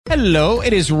Hello,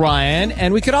 it is Ryan,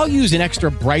 and we could all use an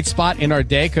extra bright spot in our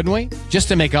day, couldn't we? Just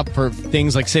to make up for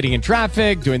things like sitting in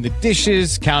traffic, doing the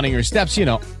dishes, counting your steps, you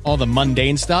know, all the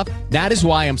mundane stuff. That is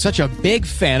why I'm such a big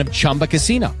fan of Chumba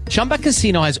Casino. Chumba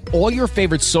Casino has all your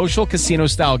favorite social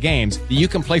casino-style games that you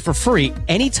can play for free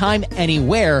anytime,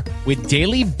 anywhere with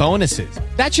daily bonuses.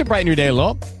 That should brighten your day a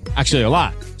little. Actually, a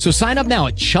lot. So sign up now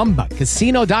at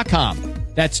ChumbaCasino.com.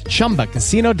 That's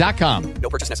ChumbaCasino.com. No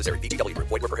purchase necessary. VGW Group.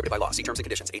 Void where prohibited by law. See terms and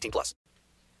conditions. 18+.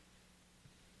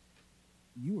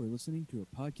 You are listening to a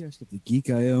podcast of the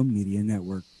Geek.io Media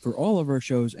Network. For all of our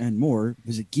shows and more,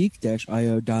 visit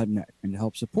geek-io.net. And to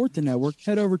help support the network,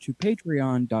 head over to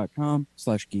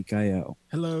patreon.com/geek.io.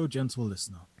 Hello, gentle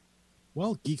listener.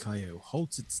 While Geek.io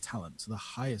holds its talent to the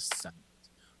highest standard,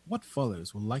 what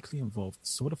follows will likely involve the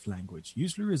sort of language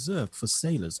usually reserved for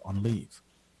sailors on leave.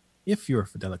 If you're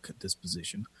of a delicate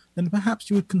disposition, then perhaps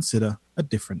you would consider a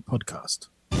different podcast.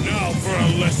 Now for a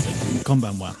lesson.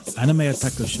 Konbanwa, Anime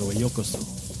Otaku Show e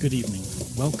yokoso. Good evening.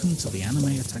 Welcome to the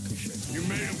Anime Otaku Show. You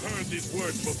may have heard these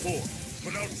words before,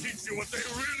 but I'll teach you what they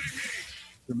really mean.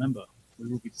 Remember, we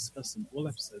will be discussing all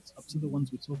episodes up to the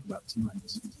ones we talk about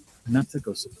tonight. Anata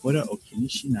go supporter o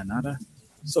kinishi nanara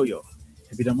soyo.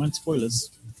 If you don't mind spoilers,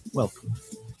 welcome.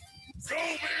 Go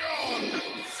beyond!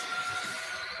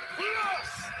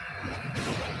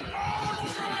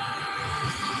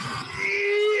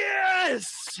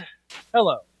 Yes!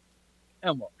 Hello,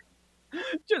 and welcome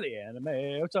to the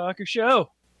Anime Otaku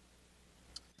Show.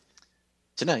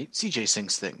 Tonight, CJ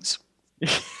sings things.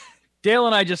 Dale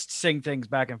and I just sing things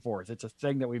back and forth. It's a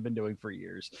thing that we've been doing for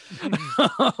years.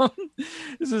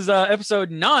 This is episode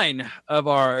 9 of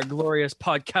our glorious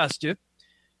podcast.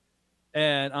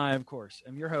 And I, of course,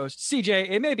 am your host, CJ.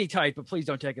 It may be tight, but please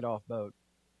don't take it off boat.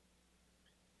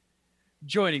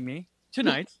 Joining me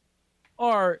tonight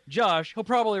are Josh. He'll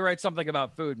probably write something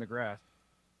about food, McGrath.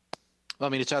 Well, I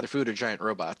mean, it's either food or giant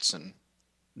robots, and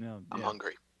No, I'm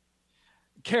hungry.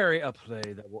 Carry a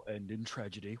play that will end in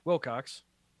tragedy. Wilcox.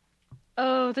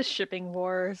 Oh, the shipping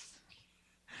wars.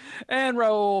 And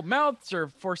Raul. Mouths are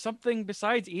for something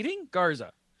besides eating?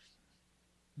 Garza.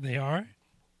 They are?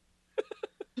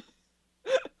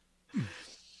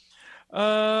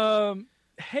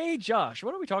 Hey, Josh,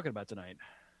 what are we talking about tonight?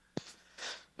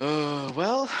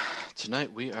 Well,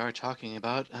 tonight we are talking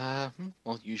about,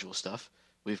 usual stuff.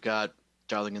 We've got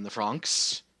Darling in the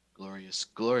Franxx, glorious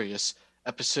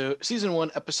episode, season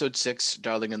 1, episode 6,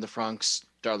 Darling in the Franxx,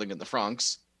 Darling in the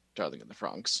Franxx, Darling in the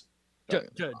Franxx,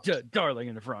 Darling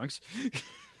in the Franxx.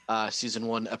 Season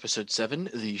 1, episode 7,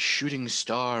 The Shooting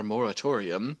Star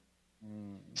Moratorium.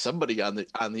 Somebody on the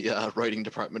writing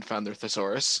department found their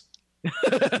thesaurus.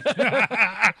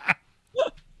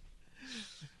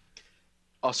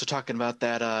 Also talking about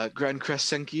that Grand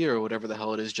Crest Senki, or whatever the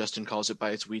hell it is Justin calls it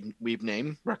by its weeb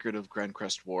name, Record of Grand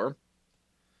Crest War.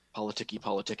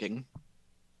 Politicking.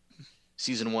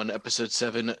 Season 1, Episode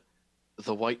 7,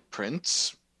 The White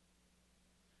Prince.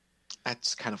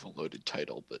 That's kind of a loaded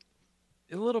title, but...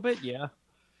 A little bit, yeah.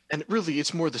 And really,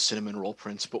 it's more the Cinnamon Roll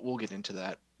Prince, but we'll get into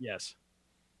that. Yes.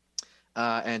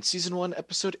 And Season 1,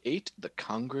 Episode 8, The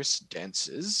Congress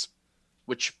Dances.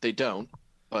 Which they don't,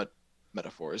 but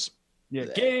metaphors. Yeah,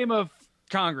 Game of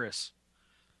Congress.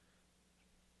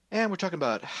 And we're talking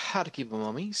about How to Keep a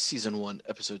Mummy, Season 1,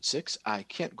 Episode 6, I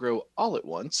Can't Grow All at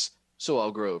Once, So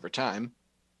I'll Grow Over Time.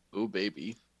 Ooh,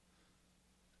 baby.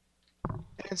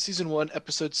 And Season 1,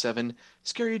 Episode 7,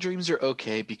 Scary Dreams Are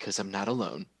Okay Because I'm Not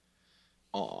Alone.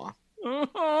 Aw.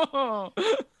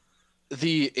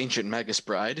 The Ancient Magus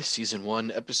Bride, Season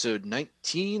 1, Episode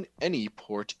 19, Any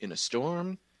Port in a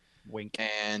Storm. Wink.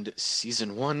 And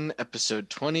Season 1, Episode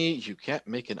 20, You Can't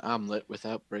Make an Omelet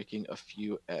Without Breaking a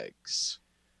Few Eggs.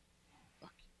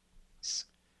 Fuck.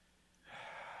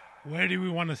 Where do we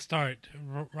want to start?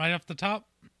 Right off the top?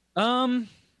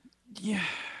 Yeah.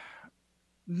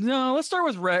 No, let's start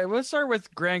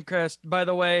with Grand Crest. By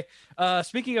the way,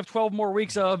 speaking of 12 more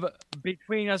weeks of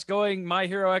between us going My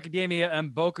Hero Academia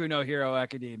and Boku no Hero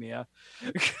Academia.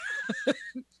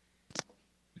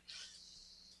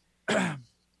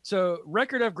 So,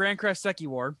 Record of Grand Crest Seki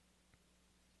War.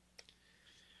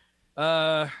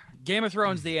 Game of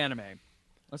Thrones, the anime.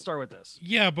 Let's start with this.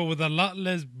 Yeah, but with a lot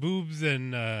less boobs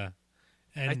and I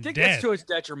think death. that's to its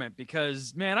detriment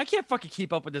because, man, I can't fucking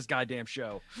keep up with this goddamn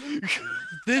show.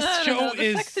 This show the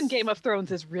is... sex in Game of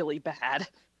Thrones is really bad.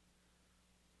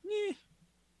 Eh.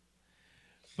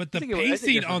 But the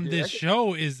pacing on this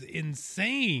show is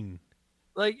insane.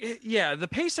 Like, yeah, the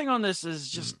pacing on this is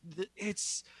just,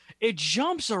 it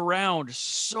jumps around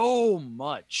so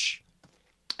much.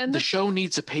 And the show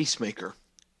needs a pacemaker.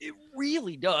 It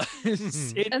really does.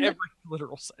 In every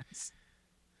literal sense.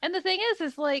 And the thing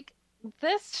is like,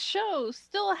 this show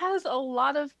still has a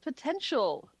lot of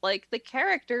potential. Like, the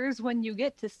characters, when you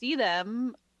get to see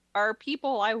them, are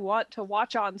people I want to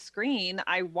watch on screen.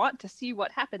 I want to see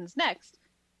what happens next.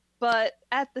 But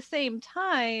at the same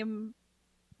time,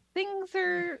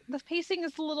 the pacing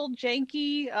is a little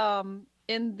janky.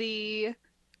 In the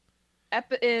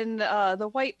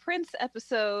White Prince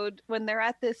episode, when they're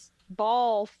at this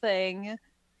ball thing,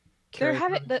 they're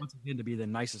having once again to be the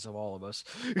nicest of all of us.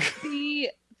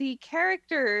 the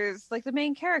characters, like the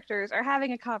main characters, are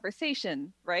having a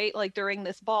conversation, right? Like during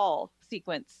this ball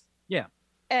sequence. Yeah.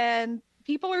 And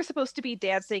people are supposed to be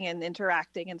dancing and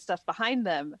interacting and stuff behind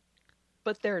them,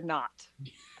 but they're not.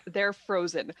 They're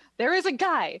frozen. There is a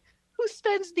guy who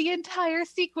spends the entire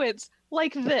sequence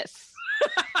like this.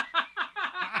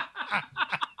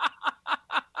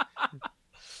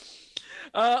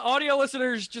 Audio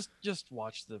listeners, just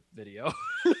watch the video.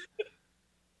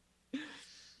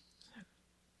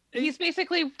 He's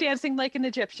basically dancing like an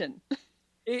Egyptian.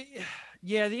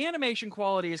 Yeah, the animation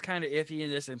quality is kind of iffy in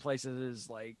this. In places, is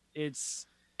like it's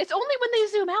only when they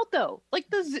zoom out though. Like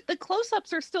the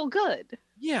close-ups are still good.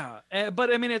 Yeah,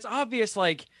 but I mean, it's obvious.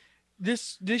 Like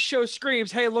this show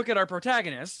screams, "Hey, look at our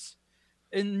protagonists,"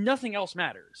 and nothing else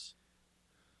matters.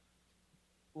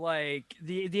 Like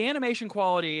the animation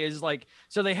quality is like,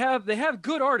 so they have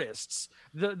good artists.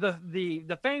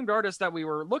 The famed artists that we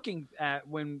were looking at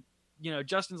when,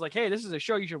 Justin's like, hey, this is a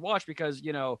show you should watch because,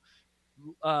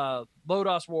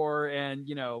 Lodos War and,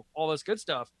 all this good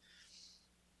stuff.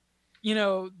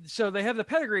 So they have the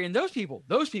pedigree, and those people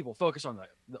focus on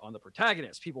the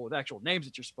protagonists, people with actual names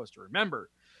that you're supposed to remember,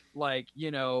 like,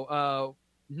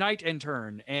 Night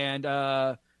Intern and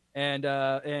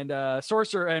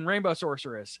Sorcerer and Rainbow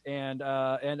Sorceress and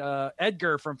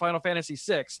Edgar from Final Fantasy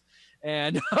VI,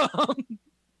 and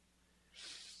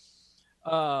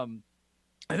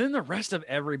and then the rest of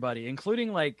everybody,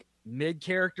 including like mid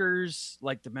characters,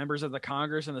 like the members of the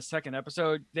Congress in the second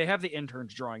episode. They have the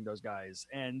interns drawing those guys,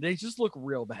 and they just look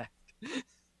real bad.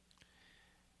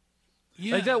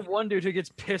 Yeah. Like that one dude who gets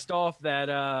pissed off that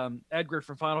Edgar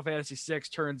from Final Fantasy VI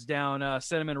turns down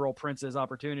Cinnamon Roll Prince's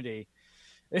opportunity.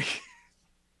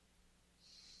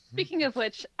 Speaking of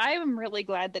which, I am really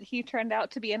glad that he turned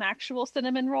out to be an actual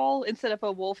cinnamon roll instead of a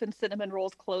wolf in cinnamon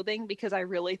roll's clothing, because I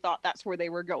really thought that's where they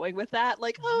were going with that.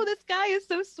 Like, oh, this guy is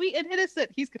so sweet and innocent.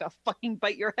 He's gonna fucking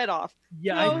bite your head off.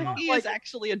 Yeah, no, he is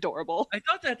actually adorable. I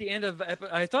thought at the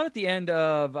end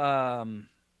of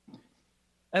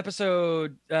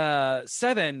episode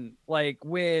 7, like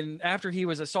when after he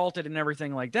was assaulted and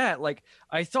everything like that, like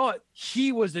I thought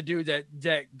he was the dude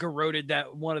that garroted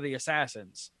that one of the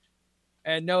assassins.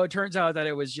 And no, it turns out that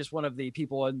it was just one of the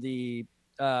people in the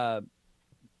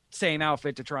same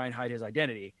outfit to try and hide his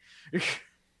identity.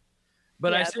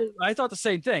 But yeah. I thought the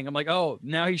same thing. I'm like, oh,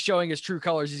 now he's showing his true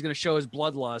colors. He's going to show his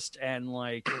bloodlust. And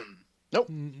like, nope.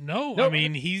 No, I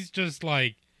mean, he's just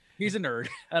like. He's a nerd,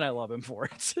 and I love him for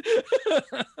it.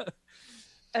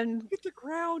 And look at the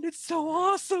ground. It's so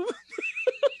awesome.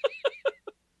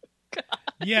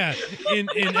 Yeah, in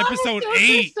episode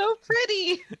 8, so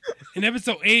pretty. In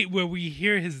episode 8, where we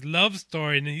hear his love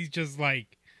story, and he's just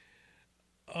like,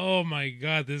 "Oh my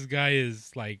god, this guy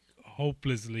is like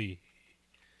hopelessly."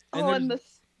 And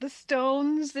the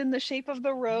stones in the shape of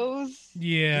the rose.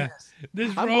 Yeah, yes.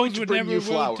 This I'm rose would never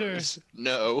wilter.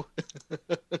 No.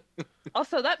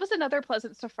 Also, that was another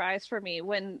pleasant surprise for me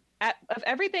when, of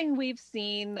everything we've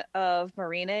seen of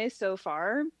Marine so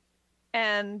far.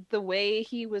 And the way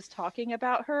he was talking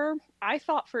about her, I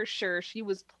thought for sure she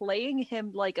was playing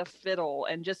him like a fiddle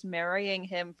and just marrying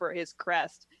him for his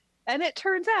crest. And it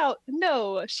turns out,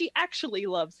 no, she actually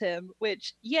loves him,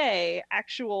 which, yay,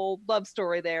 actual love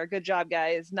story there. Good job,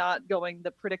 guys, not going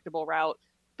the predictable route.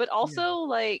 But also,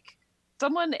 like,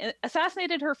 someone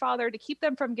assassinated her father to keep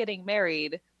them from getting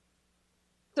married.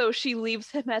 So she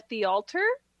leaves him at the altar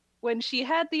when she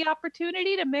had the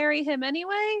opportunity to marry him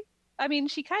anyway. I mean,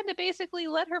 she kind of basically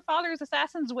let her father's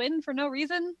assassins win for no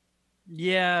reason.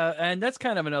 Yeah, and that's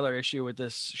kind of another issue with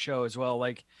this show as well.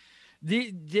 Like,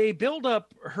 they build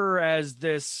up her as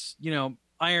this,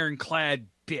 ironclad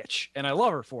bitch, and I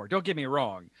love her for it. Don't get me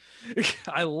wrong.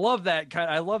 I love that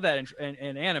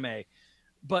in anime.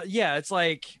 But yeah, it's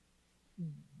like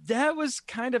that was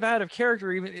kind of out of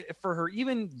character even for her,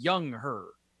 even young her.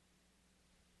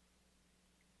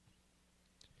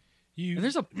 And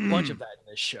there's a bunch of that in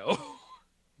this show.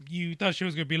 You thought she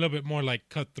was going to be a little bit more like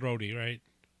cutthroaty, right?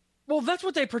 Well, that's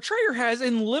what they portray her as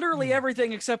in literally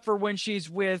everything except for when she's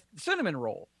with Cinnamon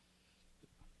Roll.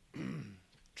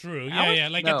 True. Alex? Yeah.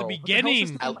 Like No. at the What the hell's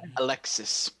his beginning. name?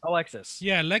 Alexis. Alexis.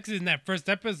 Yeah, Alexis in that first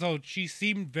episode, she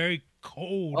seemed very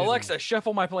cold. and- Alexa,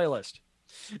 shuffle my playlist.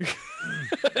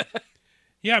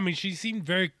 Yeah, I mean, she seemed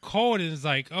very cold and is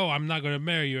like, "Oh, I'm not gonna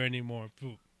marry you anymore,"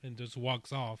 and just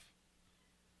walks off.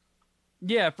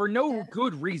 Yeah, for no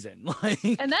good reason. Like,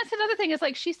 And that's another thing is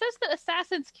like she says that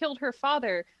assassins killed her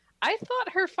father. I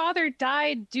thought her father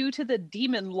died due to the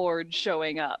demon lord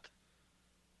showing up.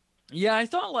 yeah, I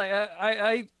thought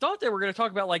I thought they were going to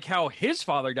talk about like how his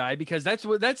father died because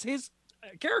that's his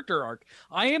character arc.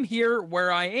 I am here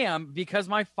where I am because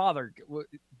my father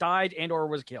died and or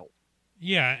was killed.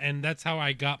 Yeah, and that's how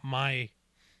I got my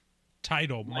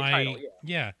title. My title,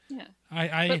 yeah. Yeah.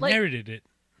 I But, like- inherited it.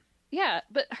 Yeah,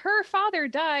 but her father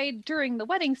died during the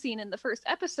wedding scene in the first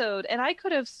episode, and I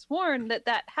could have sworn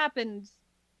that happened,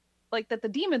 like that the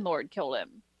demon lord killed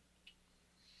him.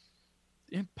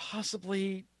 And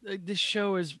possibly this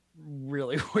show is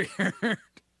really weird.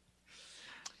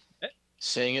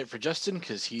 Saying it for Justin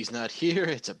because he's not here.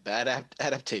 It's a bad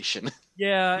adaptation.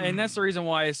 Yeah, and that's the reason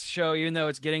why this show, even though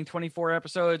it's getting 24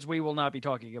 episodes, we will not be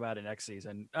talking about it next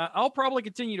season. I'll probably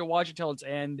continue to watch it till its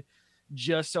end,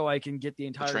 just so I can get the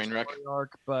entire train wreck. story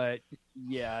arc. But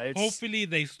yeah, it's Hopefully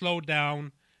they slow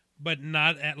down, but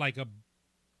not at like a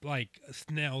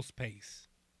snail's pace.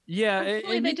 yeah,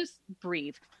 Hopefully they just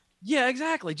breathe. yeah,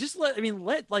 exactly. Just let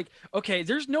okay,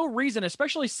 there's no reason,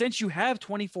 especially since you have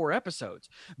 24 episodes.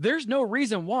 There's no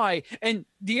reason why. And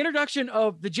the introduction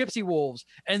of the Gypsy Wolves,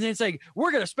 and then it's like,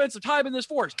 we're gonna spend some time in this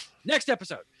forest. Next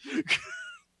episode.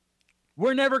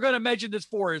 We're never gonna mention this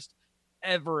forest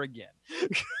ever again.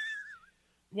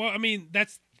 Well, I mean,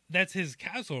 that's his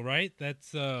castle, right?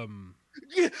 That's Yeah,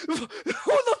 who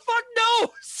the fuck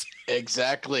knows?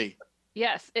 Exactly.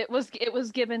 Yes, it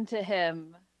was given to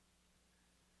him.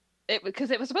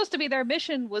 Because it was supposed to be their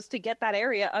mission was to get that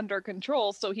area under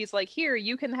control. So he's like, here,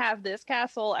 you can have this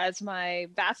castle as my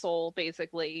vassal,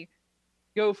 basically.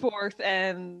 Go forth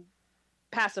and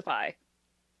pacify.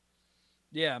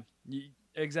 Yeah,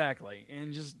 exactly.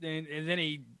 And then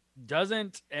he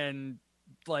doesn't, and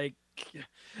like,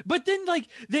 but then like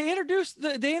they introduced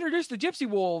the Gypsy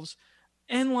Wolves,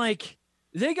 and like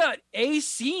they got a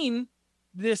scene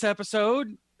this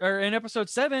episode or in episode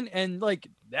 7, and like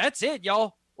that's it,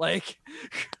 y'all. Like,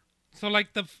 so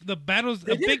like the battles,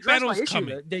 they a did big address my battle's issue,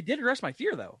 coming. though. They did address my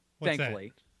fear though. What's that?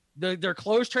 Thankfully, their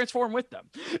clothes transform with them.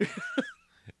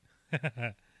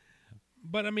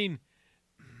 But I mean,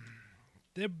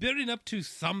 they're building up to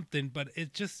something, but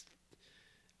it just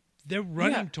they're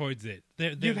running towards it.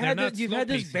 You've had this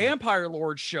slow-pacing. vampire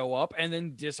lord show up and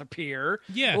then disappear.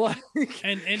 Yeah, Like,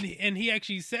 and he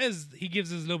actually says he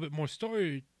gives us a little bit more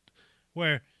story,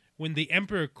 where when the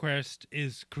Emperor crest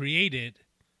is created,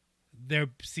 there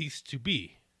ceased to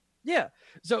be. yeah.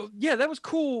 So yeah, that was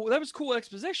cool. That was cool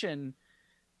exposition.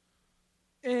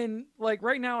 And like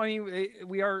right now, I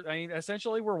mean,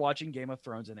 essentially we're watching Game of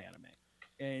Thrones in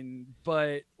anime,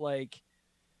 but like,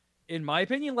 in my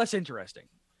opinion, less interesting.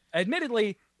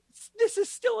 Admittedly, this is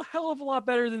still a hell of a lot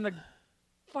better than the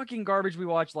fucking garbage we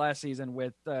watched last season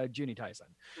with Junie Tyson.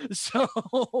 So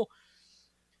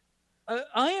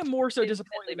I am more so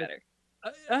disappointed. Better.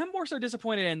 I'm more so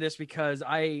disappointed in this because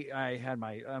I'm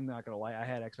not gonna lie, I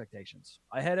had expectations.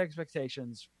 I had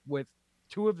expectations with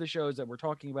 2 of the shows that we're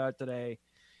talking about today,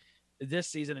 this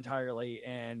season entirely,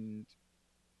 and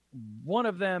one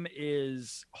of them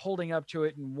is holding up to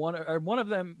it, and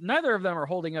neither of them are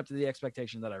holding up to the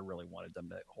expectation that I really wanted them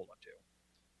to hold up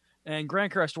to. And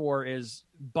Grand Crest War is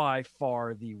by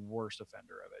far the worst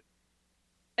offender of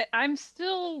it. I'm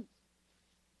still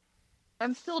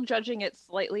judging it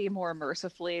slightly more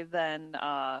mercifully than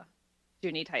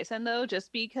Junie Tyson, though,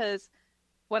 just because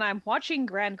when I'm watching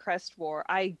Grand Crest War,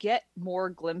 I get more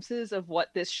glimpses of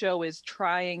what this show is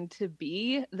trying to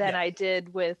be than I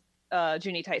did with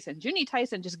Junie Tyson. Junie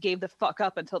Tyson just gave the fuck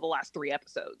up until the last 3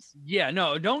 episodes. Yeah,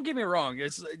 no, don't get me wrong.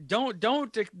 It's don't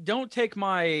take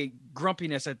my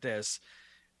grumpiness at this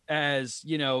as,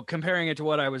 comparing it to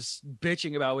what I was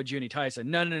bitching about with Junie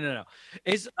Tyson. No.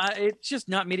 It's just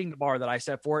not meeting the bar that I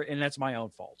set for it, and that's my own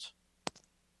fault.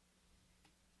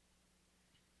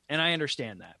 And I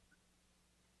understand that.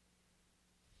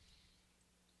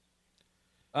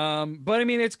 But I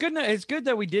mean, it's good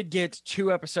that we did get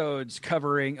 2 episodes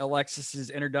covering Alexis's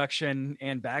introduction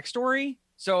and backstory.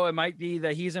 So it might be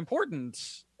that he's important,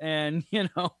 and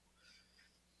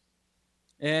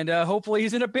and hopefully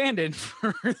he's an abandoned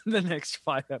for the next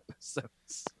 5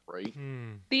 episodes. Right.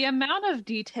 The amount of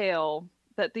detail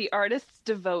that the artists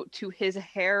devote to his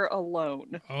hair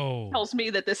alone tells me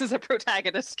that this is a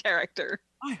protagonist character.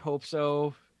 I hope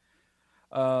so.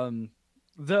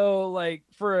 Though, like,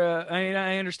 I mean,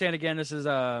 I understand, again, this is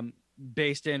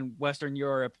based in Western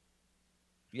Europe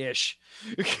ish.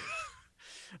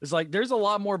 It's like there's a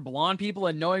lot more blonde people,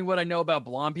 and knowing what I know about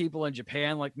blonde people in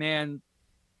Japan, like, man,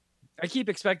 I keep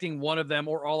expecting one of them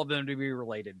or all of them to be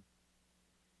related.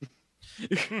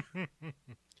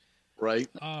 Right.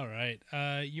 All right.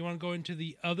 You want to go into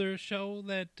the other show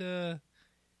that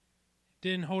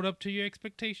didn't hold up to your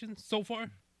expectations so far?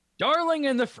 Darling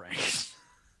in the Franxx.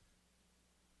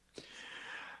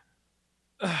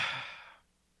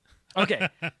 Okay.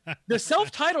 The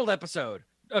self-titled episode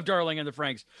of Darling in the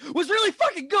Franxx was really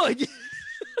fucking good.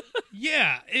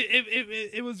 Yeah,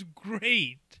 it was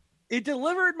great. It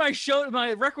delivered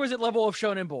my requisite level of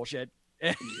shonen bullshit.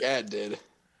 Yeah, it did.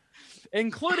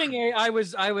 Including I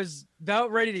was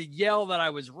about ready to yell that I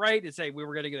was right and say we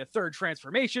were going to get a third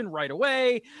transformation right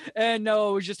away, and no,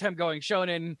 it was just him going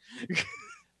shonen.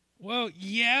 Well,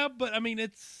 yeah, but I mean,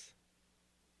 it's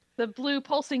The blue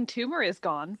pulsing tumor is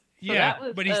gone. So yeah, that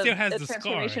was but he still has the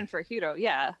transformation scar. for Hiro.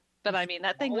 Yeah, but I mean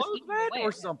that thing was eaten away.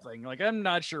 or something. Like, I'm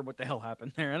not sure what the hell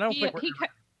happened there, and I don't think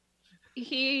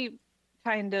He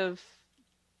kind of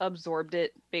absorbed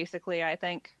it, basically. I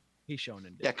think. he's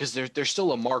shonen. Yeah, because there's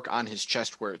still a mark on his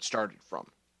chest where it started from.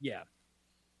 Yeah.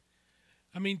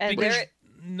 I mean, And because there-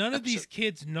 none of these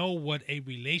kids know what a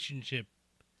relationship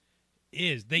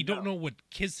is. They don't know what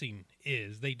kissing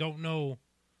is. They don't know.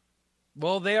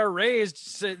 Well, they are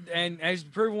raised, and as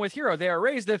proven with Hiro, they are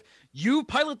raised if you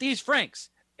pilot these Franxx,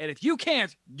 and if you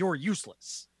can't, you're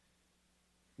useless.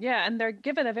 Yeah, and they're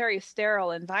given a very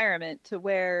sterile environment to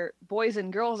where boys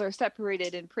and girls are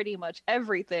separated in pretty much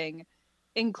everything,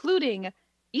 including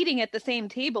eating at the same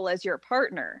table as your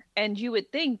partner. And you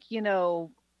would think,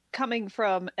 coming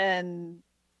from an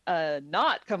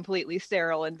not completely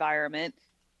sterile environment,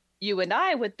 you and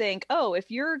I would think, oh,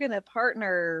 if you're going to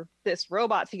partner this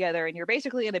robot together and you're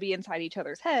basically going to be inside each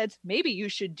other's heads, maybe you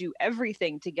should do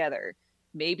everything together.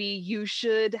 Maybe you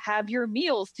should have your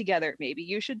meals together. Maybe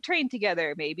you should train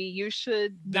together. Maybe you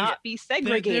should not be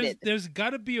segregated. There's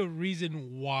got to be a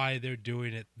reason why they're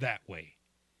doing it that way.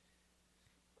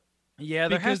 Yeah,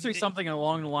 there has Because to be something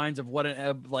along the lines of what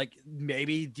like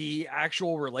maybe the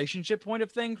actual relationship point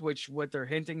of things, which what they're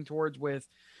hinting towards with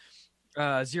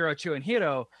 02 and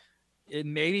Hiro.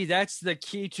 Maybe that's the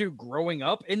key to growing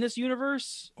up in this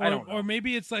universe. I don't know. Or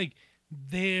maybe it's like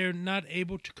they're not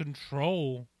able to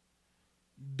control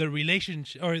the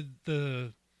relationship, or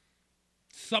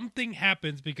something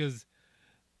happens because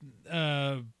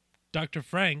Dr.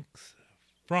 Franks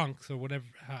or whatever.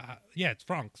 Yeah, it's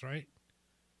Franks, right?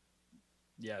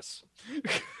 Yes.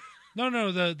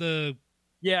 No, the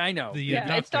yeah, I know.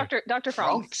 It's Dr.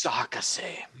 Frank.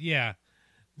 Franxakase. Yeah.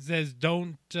 Says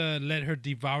don't let her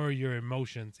devour your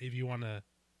emotions if you want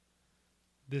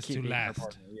this Keep to being her last.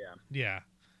 partner, yeah. Yeah.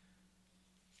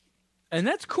 And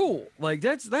that's cool. Like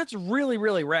that's really,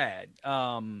 really rad.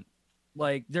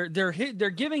 Like they're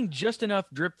giving just enough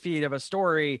drip feed of a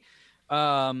story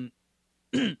in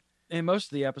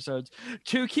most of the episodes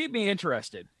to keep me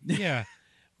interested. Yeah.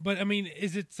 But I mean,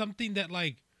 is it something that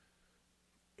like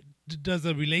does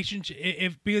a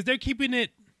relationship because they're keeping it.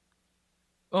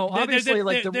 Oh, obviously,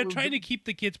 they're trying to keep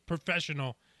the kids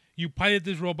professional. You pilot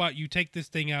this robot, you take this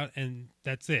thing out, and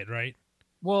that's it, right?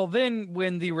 Well, then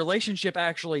when the relationship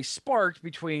actually sparked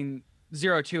between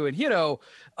 02 and Hiro,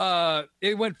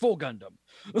 it went full Gundam.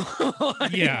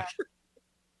 Yeah.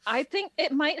 I think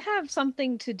it might have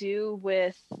something to do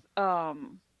with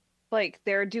like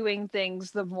they're doing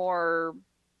things the more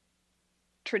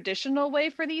traditional way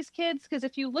for these kids, because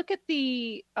if you look at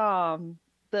the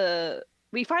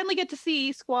we finally get to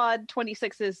see Squad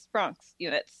 26's Bronx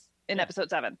units in episode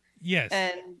 7. Yes.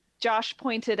 And Josh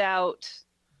pointed out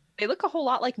they look a whole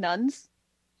lot like nuns.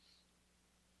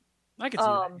 I can see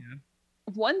that,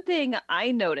 yeah. One thing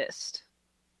I noticed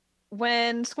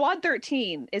when Squad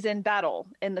 13 is in battle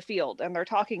in the field and they're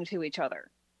talking to each other,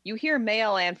 you hear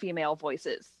male and female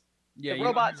voices. Yeah, the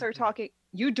robots are talking.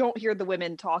 You don't hear the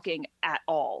women talking at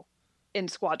all in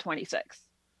Squad 26.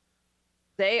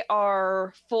 They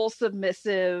are full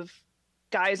submissive.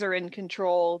 Guys are in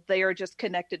control. They are just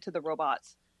connected to the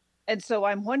robots. And so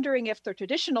I'm wondering if the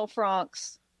traditional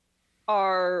Franxx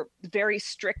are very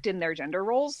strict in their gender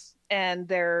roles and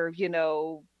their,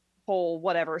 whole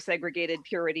whatever segregated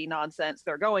purity nonsense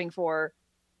they're going for.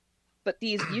 But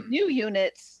these new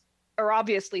units are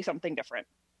obviously something different.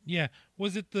 Yeah.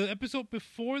 Was it the episode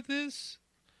before this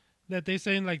that they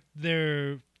saying like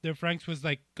their Franks was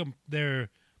like their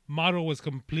model was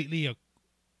completely it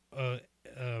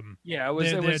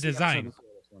was their design.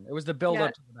 It was the build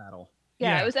up to the battle.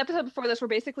 Yeah, it was the episode before this where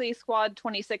basically Squad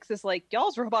 26 is like,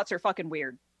 y'all's robots are fucking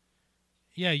weird.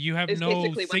 Yeah, you have Is no basically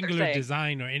what they're singular saying.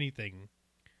 design or anything.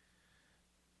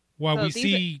 While So we these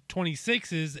see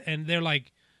 26s, and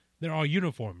they're all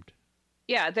uniformed.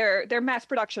 Yeah, they're mass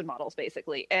production models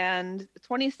basically, and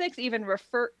 26 even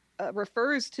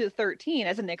refers to 13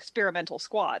 as an experimental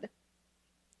squad.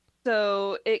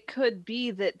 So it could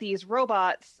be that these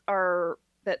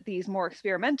more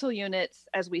experimental units,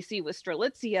 as we see with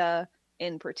Strelitzia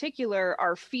in particular,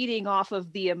 are feeding off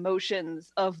of the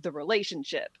emotions of the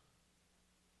relationship.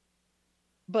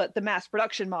 But the mass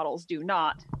production models do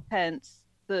not. Hence,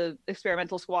 the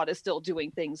experimental squad is still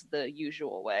doing things the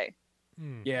usual way.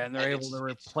 Yeah, and they're able to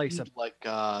replace it. Like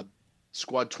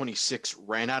Squad 26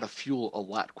 ran out of fuel a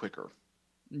lot quicker.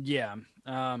 Yeah.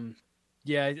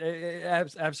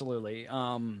 Absolutely.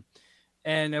 And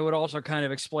it would also kind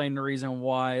of explain the reason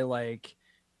why, like,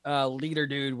 leader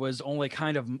dude was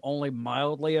only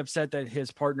mildly upset that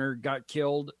his partner got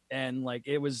killed, and like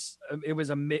it was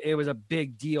a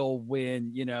big deal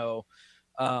when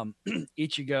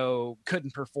Ichigo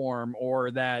couldn't perform,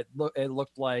 or that it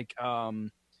looked like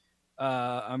I'm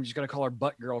just gonna call her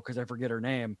Butt Girl because I forget her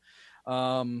name.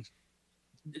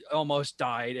 Almost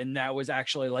died, and that was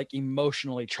actually like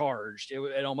emotionally charged.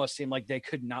 It almost seemed like they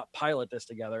could not pilot this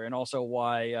together, and also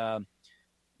why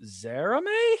Zorome,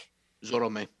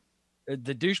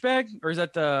 the douchebag, or is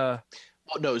that the?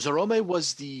 Oh no, Zorome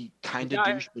was the kind of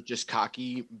douche, but just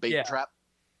cocky bait trap.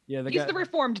 Yeah, he's the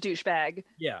reformed douchebag.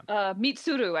 Yeah,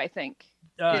 Mitsuru, I think.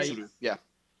 Mitsuru, yeah,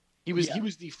 he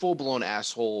was the full blown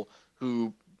asshole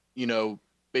who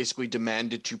basically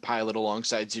demanded to pilot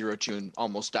alongside Zero Two and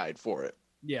almost died for it.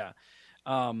 Yeah.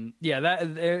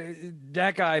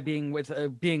 That guy being with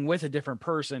a different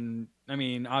person, I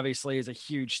mean, obviously is a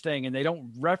huge thing, and they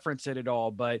don't reference it at all,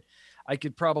 but I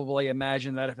could probably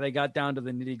imagine that if they got down to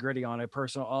the nitty gritty on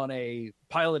a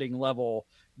piloting level,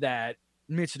 that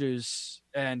Mitsuru's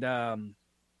and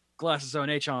Glasses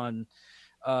Zone Hon,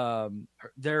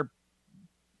 their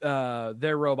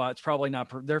robots probably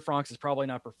not, their Franx is probably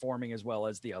not performing as well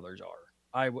as the others are.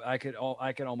 I could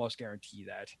almost guarantee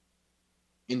that.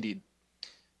 Indeed.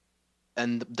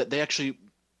 And they actually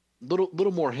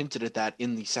little more hinted at that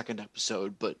in the second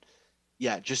episode, but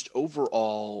yeah, just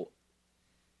overall,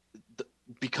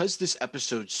 because this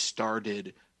episode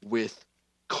started with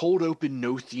cold open,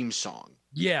 no theme song.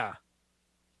 Yeah.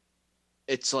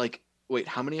 It's like, wait,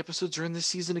 how many episodes are in this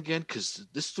season again? Because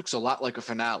this looks a lot like a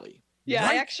finale. Yeah,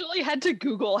 Right? I actually had to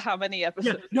Google how many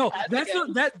episodes. Yeah, no,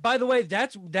 that. By the way,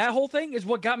 that whole thing is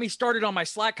what got me started on my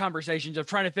Slack conversations of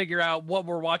trying to figure out what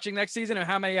we're watching next season and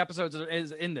how many episodes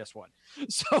is in this one.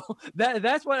 So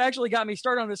that's what actually got me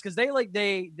started on this, because they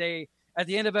at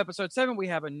the end of episode 7 we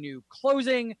have a new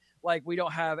closing. Like, we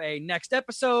don't have a next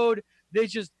episode. They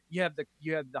just you have the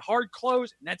hard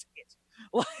close, and that's it.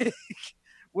 Like,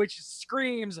 which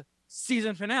screams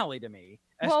season finale to me.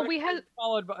 Well, we had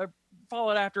followed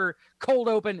after cold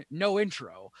open, no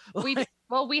intro. We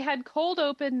had cold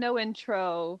open, no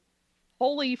intro.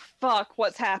 Holy fuck,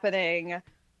 what's happening?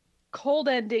 Cold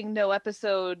ending, no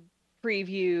episode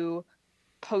preview,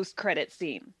 post credit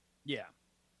scene. Yeah.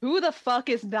 Who the fuck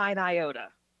is 9 Iota?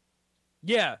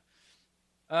 Yeah.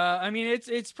 I mean,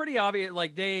 it's pretty obvious.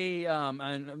 Like, they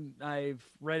and I've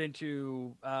read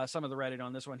into some of the Reddit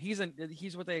on this one. He's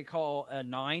what they call a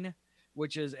 9,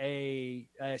 which is a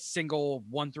single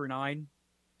 1 through 9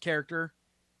 character.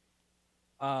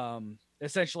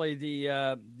 Essentially the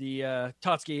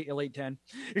Totsuki Elite 10.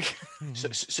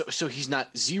 So he's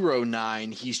not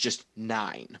 09, he's just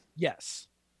 9. Yes.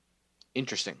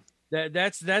 Interesting.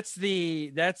 That's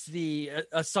the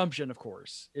assumption, of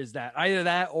course, is that either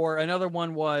that or another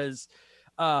one was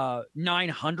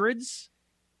 900s,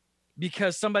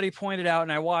 because somebody pointed out,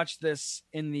 and I watched this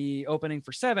in the opening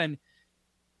for 7.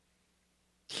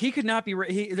 He could not be.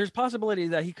 There's possibility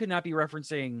that he could not be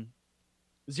referencing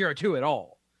 02 at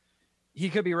all. He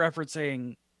could be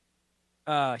referencing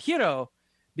Hiro,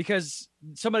 because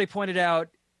somebody pointed out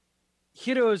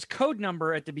Hiro's code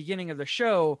number at the beginning of the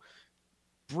show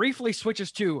briefly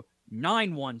switches to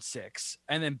 916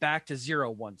 and then back to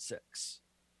 016.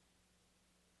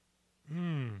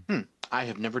 I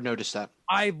have never noticed that.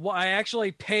 I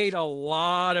actually paid a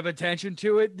lot of attention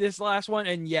to it this last one,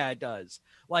 and yeah, it does.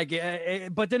 Like,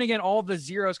 but then again, all the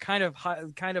zeros kind of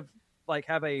like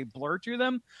have a blur to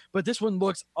them, but this one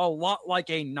looks a lot like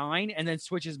a 9 and then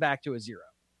switches back to a 0.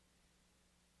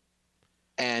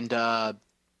 And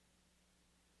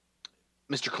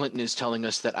Mr. Clinton is telling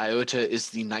us that iota is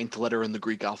the 9th letter in the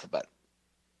Greek alphabet.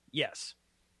 Yes.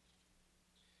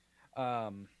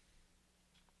 So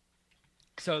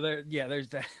there's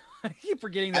that. I keep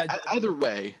forgetting that. Either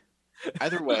way,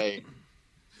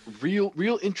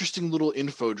 real interesting little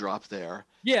info drop there.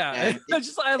 Yeah, And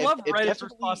I love it Reddit's definitely-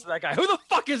 response to that guy. Who the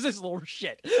fuck is this little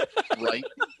shit? Right.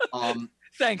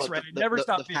 Thanks, But Reddit. Never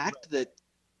stop being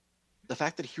the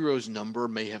fact that Hero's number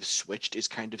may have switched is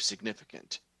kind of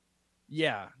significant.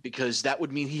 Yeah, Because that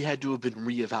would mean he had to have been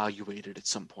reevaluated at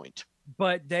some point.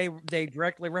 but they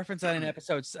directly reference that in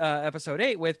episode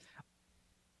 8 with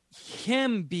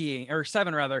him being, or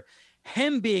 7 rather,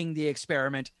 him being the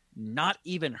experiment, not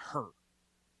even her.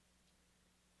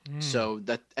 So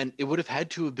and it would have had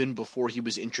to have been before he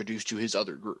was introduced to his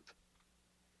other group.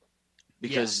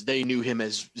 Because they knew him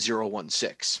as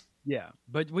 016. Yeah,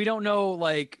 but we don't know,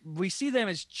 like, we see them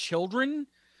as children,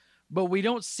 but we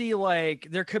don't see, like,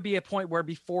 there could be a point where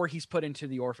before he's put into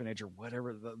the orphanage or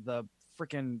whatever, the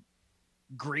freaking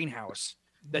greenhouse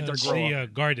that they're growing. The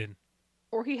garden.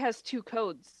 Or he has 2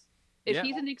 codes. If Yeah.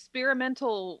 he's an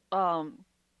experimental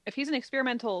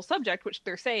subject, which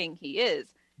they're saying he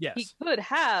is, Yes. he could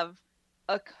have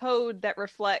a code that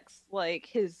reflects like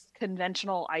his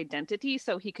conventional identity,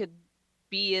 so he could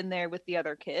be in there with the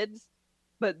other kids.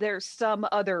 But there's some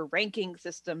other ranking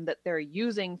system that they're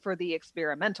using for the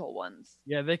experimental ones.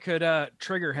 Yeah, they could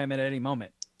trigger him at any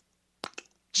moment.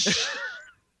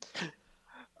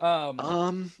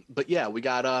 But yeah, we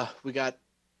got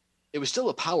it was still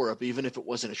a power up, even if it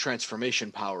wasn't a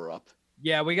transformation power up.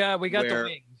 Yeah, we got the Where-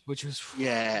 wings, which was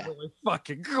Yeah. really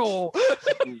fucking cool.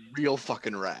 Real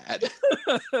fucking rad.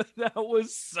 That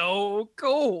was so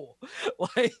cool.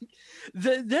 Like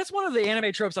that's one of the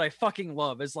anime tropes that I fucking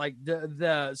love. Is like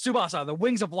the Tsubasa, the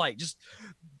wings of light. Just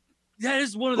that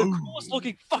is one of the coolest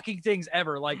looking fucking things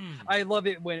ever. Like I love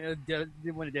it when it did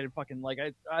it fucking like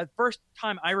I first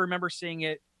time I remember seeing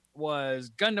it was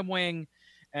Gundam Wing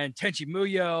and Tenchi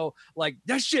Muyo. Like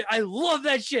that shit, I love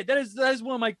that shit. That is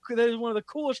one of the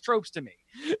coolest tropes to me.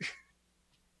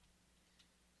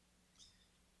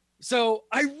 So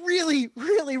I really,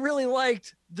 really, really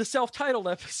liked the self-titled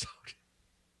episode.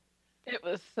 It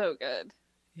was so good.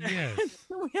 Yes.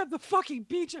 We have the fucking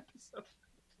beach episode.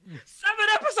 7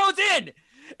 episodes in,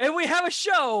 and we have a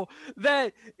show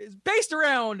that is based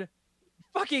around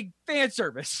fucking fan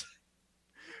service.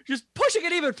 Just pushing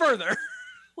it even further.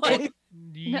 Like,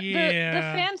 No, the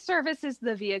fan service is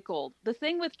the vehicle. The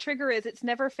thing with Trigger is it's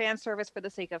never fan service for the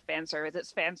sake of fan service.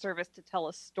 It's fan service to tell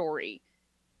a story.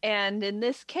 And in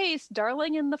this case,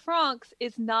 Darling in the Franxx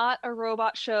is not a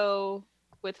robot show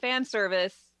with fan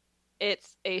service.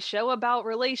 It's a show about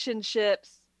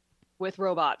relationships with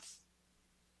robots.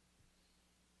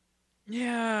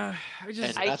 yeah, And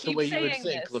that's the keep way you would saying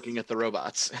think, this. looking at the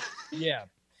robots. yeah.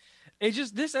 It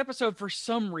just this episode for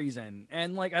some reason,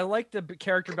 and like I like the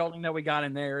character building that we got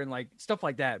in there, and like stuff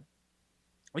like that.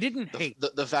 We didn't hate.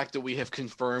 The fact that we have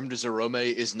confirmed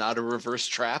Zerome is not a reverse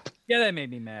trap. Yeah, that made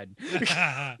me mad.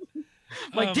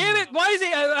 Like, damn it! Why is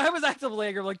he? I was actively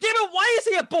angry. Like, damn it! Why is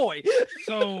he a boy?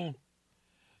 So,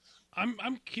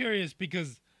 I'm curious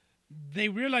because they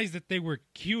realized that they were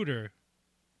cuter,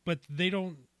 but they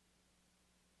don't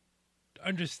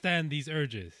understand these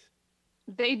urges.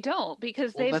 They don't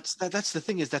because Well, they that's the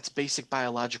thing, is that's basic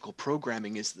biological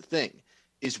programming is the thing.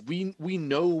 Is we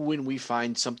know when we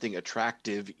find something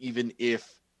attractive, even if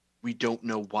we don't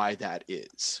know why that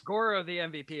is. Goro, the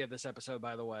MVP of this episode,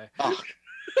 by the way. Oh.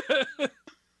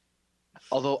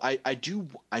 Although I do.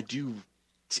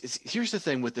 Here's the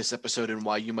thing with this episode and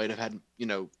why you might have had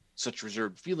such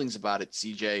reserved feelings about it,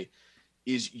 CJ,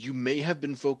 is you may have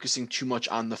been focusing too much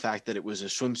on the fact that it was a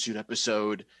swimsuit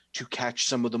episode to catch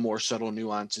some of the more subtle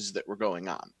nuances that were going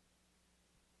on.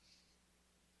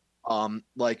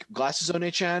 Like Glasses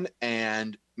One-chan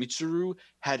and Mitsuru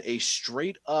had a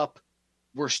straight up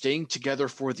 "we're staying together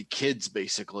for the kids"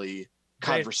 basically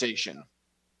conversation.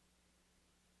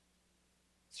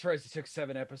 Surprised it took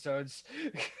 7 episodes.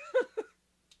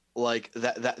 Like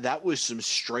that was some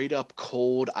straight up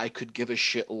cold, I could give a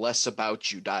shit less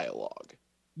about you dialogue.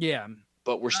 Yeah.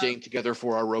 But we're staying together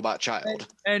for our robot child.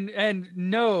 And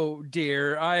no,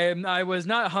 dear, I was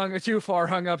not too far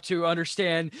hung up to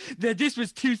understand that this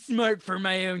was too smart for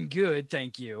my own good.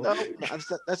 Thank you. No,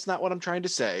 that's not what I'm trying to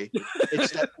say.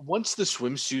 It's that once the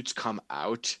swimsuits come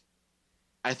out,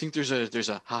 I think there's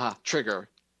a haha trigger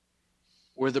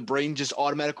where the brain just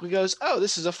automatically goes, "Oh,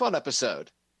 this is a fun episode."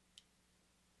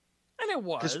 And it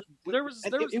was.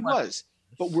 It was.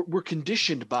 But we're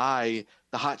conditioned by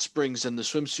the hot springs and the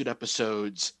swimsuit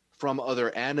episodes from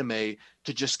other anime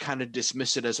to just kind of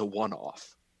dismiss it as a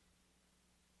one-off.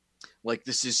 Like,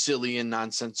 this is silly and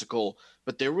nonsensical,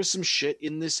 but there was some shit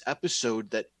in this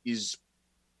episode that is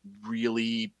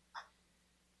really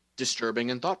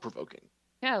disturbing and thought-provoking.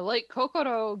 Yeah, like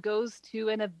Kokoro goes to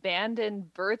an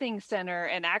abandoned birthing center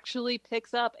and actually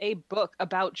picks up a book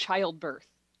about childbirth.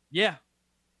 Yeah.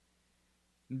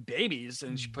 Babies,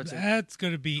 and she puts it. That's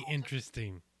going to be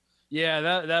interesting.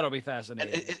 Yeah, that'll be And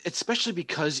fascinating. especially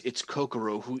because it's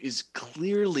Kokoro, who is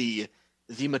clearly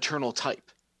the maternal type.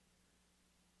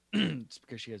 It's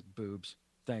because she has boobs.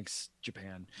 Thanks,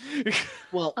 Japan.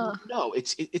 Well, no,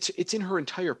 it's in her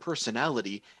entire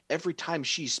personality. Every time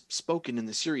she's spoken in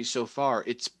the series so far,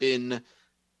 it's been,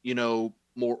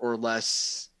 more or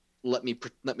less, let me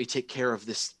take care of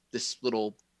this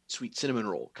little sweet cinnamon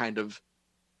roll kind of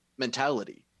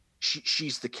mentality.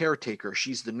 She's the caretaker,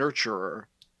 she's the nurturer,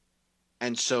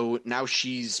 and so now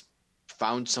she's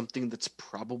found something that's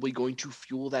probably going to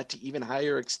fuel that to even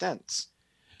higher extents.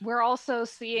 We're also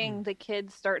seeing the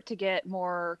kids start to get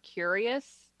more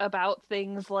curious about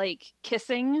things like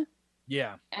kissing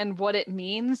Yeah. and what it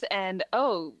means. And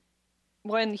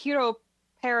when Hiro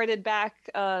parroted back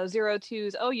Zero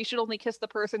Two's, you should only kiss the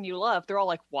person you love, they're all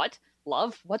like, what?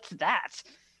 Love? What's that?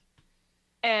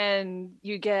 And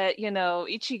you get,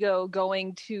 Ichigo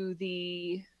going to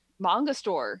the manga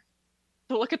store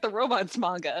to look at the robots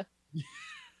manga.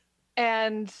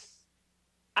 And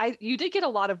you did get a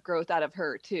lot of growth out of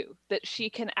her too, that she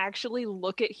can actually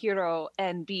look at Hiro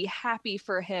and be happy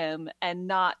for him and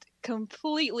not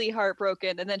completely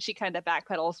heartbroken. And then she kind of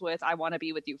backpedals with, I want to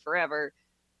be with you forever.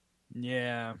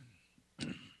 Yeah.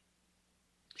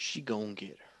 She gonna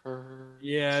get her.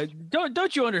 Yeah.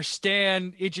 Don't you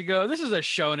understand, Ichigo? This is a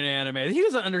shonen anime. He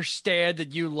doesn't understand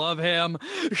that you love him.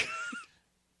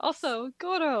 Also,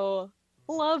 Goro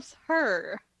loves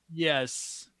her.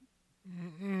 Yes.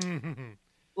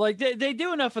 Like they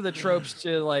do enough of the tropes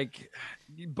to like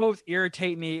both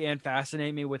irritate me and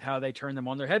fascinate me with how they turn them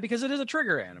on their head, because it is a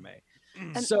trigger anime.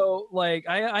 And so like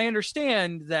I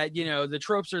understand that, the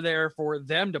tropes are there for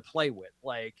them to play with.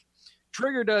 Like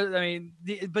Trigger does,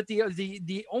 but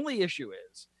the only issue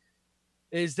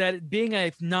is that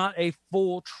being not a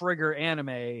full Trigger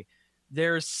anime,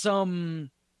 there's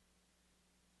some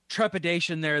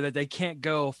trepidation there that they can't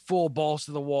go full balls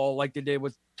to the wall like they did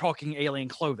with Talking Alien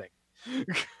Clothing.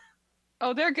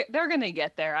 They're gonna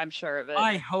get there, I'm sure of it.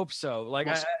 I hope so. Like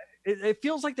it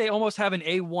feels like they almost have an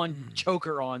A1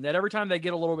 choker on that. Every time they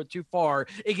get a little bit too far,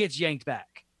 it gets yanked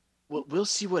back. Well, we'll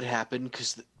see what happens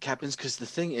because the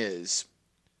thing is,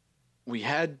 we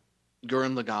had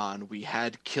Gurren Lagann, we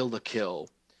had Kill la Kill,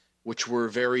 which were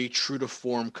very true to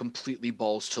form, completely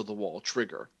balls to the wall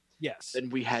Trigger. Yes. Then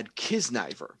we had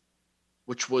Kisniver,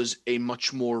 which was a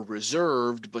much more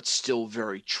reserved but still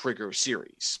very Trigger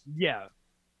series. Yeah.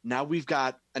 Now we've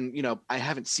got, and I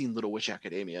haven't seen Little Witch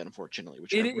Academia, unfortunately,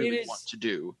 which I really want to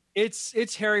do.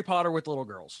 It's Harry Potter with little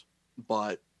girls.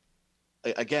 But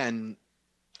again,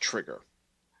 Trigger.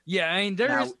 Yeah,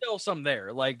 there is still some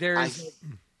there. Like there's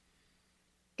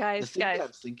guys. That I'm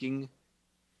thinking.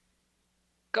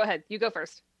 Go ahead. You go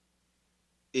first.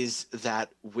 Is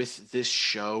that with this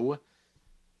show,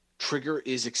 Trigger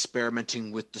is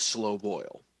experimenting with the slow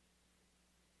boil.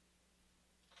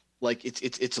 Like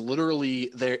it's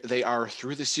literally they are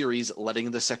through the series letting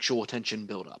the sexual tension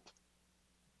build up.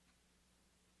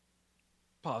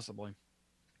 Possibly.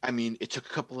 It took a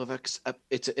couple of it's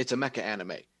a mecha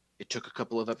anime. It took a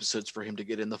couple of episodes for him to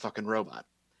get in the fucking robot,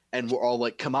 and we're all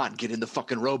like, "Come on, get in the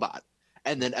fucking robot!"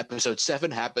 And then episode 7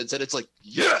 happens, and it's like,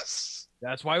 "Yes!"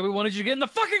 That's why we wanted you to get in the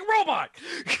fucking robot.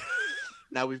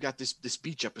 Now we've got this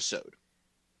beach episode,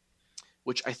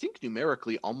 which I think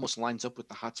numerically almost lines up with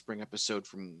the hot spring episode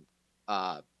from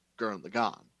Gurren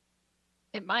Lagann.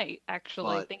 It might,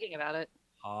 actually, But- thinking about it.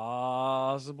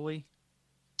 Possibly.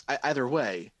 Either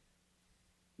way,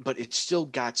 but it's still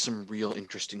got some real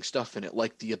interesting stuff in it,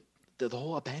 like the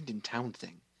whole abandoned town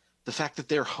thing. The fact that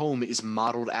their home is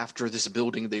modeled after this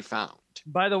building they found.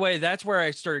 By the way, that's where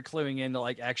I started cluing into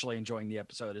like actually enjoying the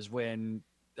episode, is when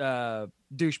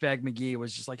douchebag McGee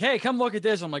was just like, "Hey, come look at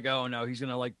this." I'm like, "Oh no, he's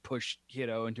gonna like push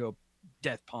Hito into a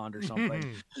death pond or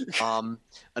something."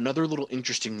 Another little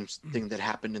interesting thing that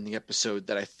happened in the episode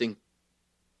that I think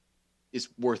is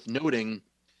worth noting,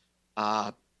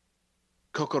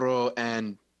 Kokoro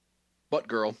and Butt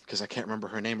Girl, because I can't remember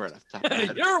her name right off the top of my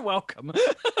head. You're welcome.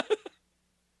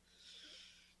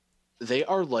 They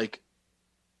are like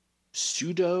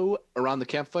pseudo around the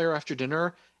campfire after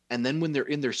dinner, and then when they're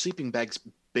in their sleeping bags,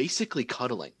 basically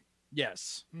cuddling.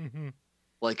 Yes. Mm-hmm.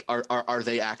 Like, are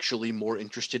they actually more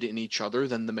interested in each other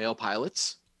than the male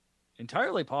pilots?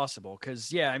 Entirely possible, because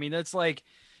that's like,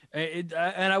 and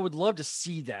I would love to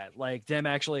see that, like them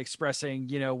actually expressing,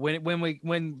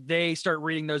 when they start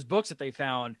reading those books that they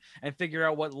found and figure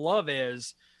out what love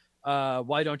is.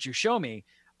 Why don't you show me?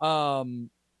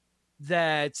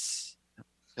 That's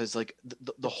Because like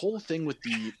the whole thing with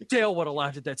the Dale would have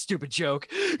laughed at that stupid joke.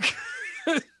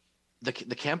 the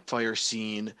campfire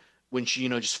scene when she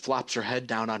just flops her head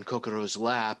down on Kokoro's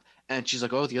lap and she's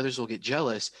like, oh, the others will get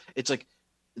jealous. It's like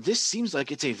this seems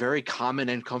like it's a very common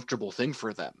and comfortable thing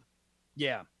for them.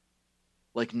 Yeah.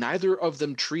 Like neither of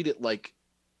them treat it like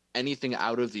anything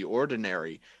out of the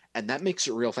ordinary, and that makes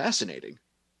it real fascinating.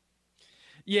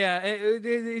 Yeah,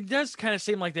 it does kind of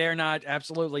seem like they're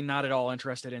absolutely not at all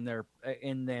interested in their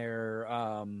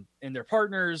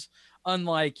partners,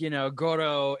 unlike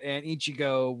Goro and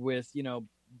Ichigo with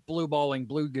blue balling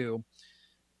blue goo,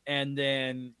 and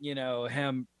then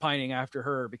him pining after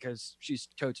her because she's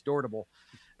totes adorable.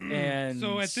 And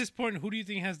so at this point, who do you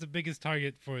think has the biggest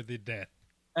target for the death?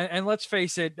 And let's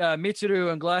face it,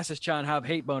 Mitsuru and Glasses-chan have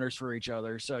hate boners for each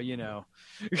other, so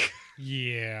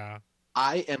Yeah.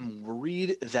 I am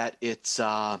worried that it's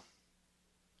Food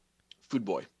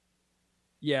Boy.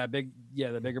 Yeah, the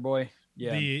bigger boy.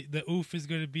 Yeah. The oof is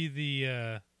going to be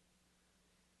the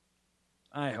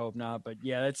I hope not, but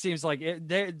yeah, it seems like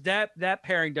that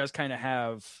pairing does kind of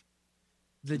have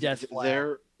the death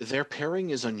flag. Their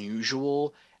pairing is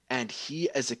unusual, and he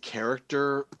as a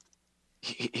character,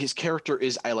 his character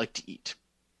is I like to eat.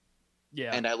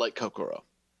 Yeah. And I like Kokoro.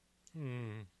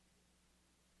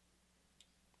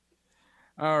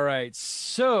 All right,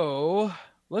 so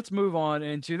let's move on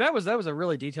into that was a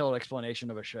really detailed explanation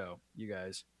of a show, you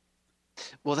guys.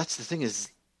 Well, that's the thing is,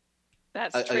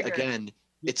 That's again,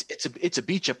 it's a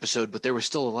beach episode, but there was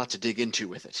still a lot to dig into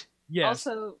with it. Yes.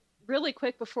 Also, really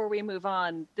quick before we move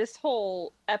on, this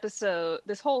whole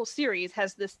series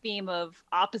has this theme of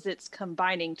opposites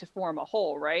combining to form a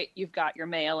whole, right? You've got your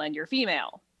male and your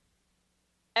female.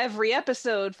 Every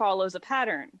episode follows a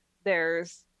pattern.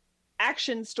 There's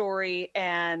action story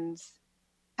and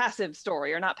passive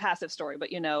story, or not passive story, but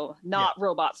not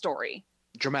robot story.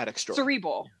 Dramatic story.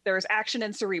 Cerebral. There's action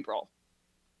and cerebral.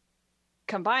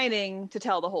 Combining to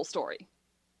tell the whole story.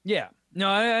 Yeah. No,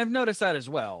 I've noticed that as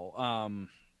well.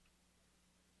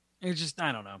 It's just,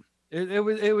 I don't know.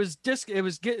 There was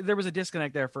a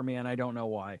disconnect there for me, and I don't know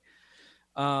why.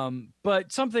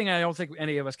 But something I don't think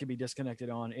any of us can be disconnected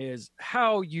on is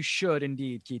how you should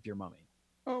indeed keep your mummy.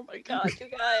 Oh my god, you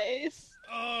guys.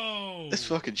 Oh. This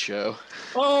fucking show.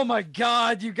 Oh my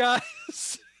god, you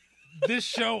guys. This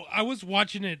show, I was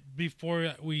watching it before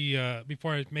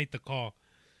I made the call.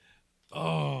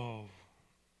 Oh.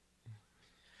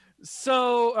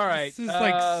 So, all right. This is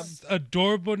like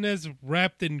adorableness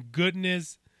wrapped in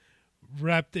goodness,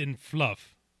 wrapped in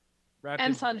fluff.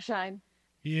 And sunshine.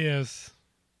 Yes.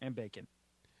 And bacon.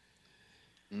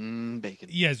 Bacon.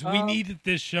 Yes, we needed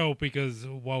this show because,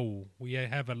 we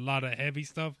have a lot of heavy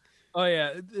stuff. Oh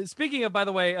yeah. Speaking of, by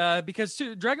the way, because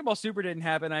Dragon Ball Super didn't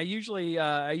happen, I usually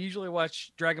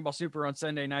watch Dragon Ball Super on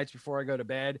Sunday nights before I go to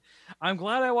bed. I'm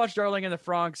glad I watched Darling in the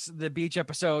Franxx, the beach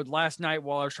episode, last night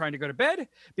while I was trying to go to bed,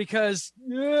 because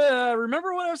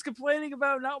remember when I was complaining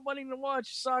about not wanting to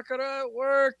watch Sakura at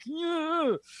work?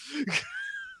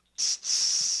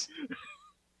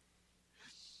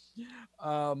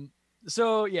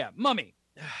 So yeah, Mummy.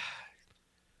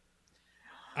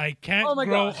 I can't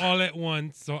grow all at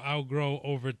once, so I'll grow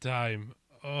over time.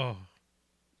 Oh.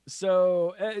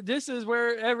 So this is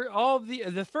where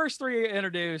the first three are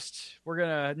introduced. We're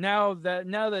gonna now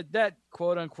that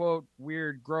quote unquote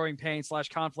weird growing pain /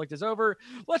 conflict is over,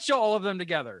 let's show all of them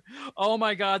together. Oh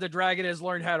my god, the dragon has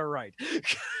learned how to write.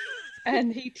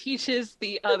 And he teaches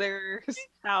the others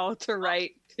how to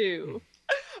write too.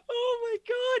 Oh my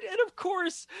god. And of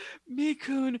course,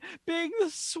 Mikun being the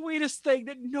sweetest thing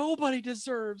that nobody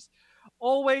deserves.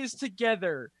 Always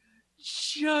together.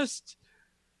 Just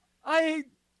I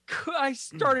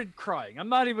started crying. I'm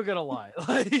not even gonna lie.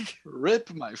 Like,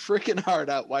 rip my freaking heart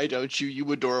out, why don't you, you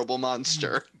adorable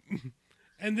monster?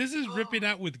 And this is ripping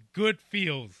out with good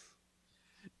feels.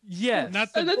 Yes.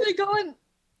 And then they go and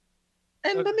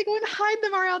hide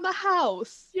them around the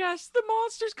house. Yes, the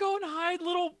monsters go and hide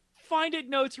little find it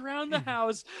notes around the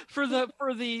house for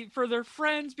their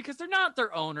friends, because they're not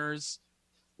their owners.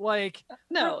 Like,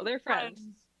 no, they're friends.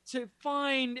 To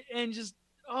find and just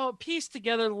piece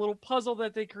together the little puzzle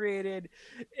that they created.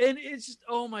 And it's just,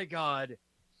 oh my god.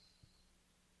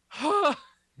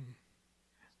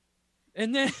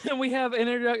 And then we have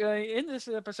in this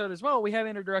episode as well, we have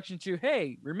introduction to,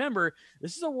 hey, remember,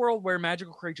 this is a world where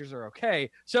magical creatures are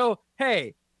okay. So,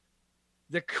 hey,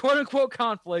 the quote-unquote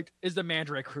conflict is the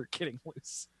mandrake root getting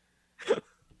loose. And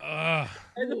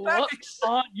the fact that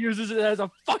Aunt uses it as a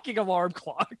fucking alarm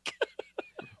clock.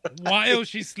 While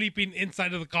she's sleeping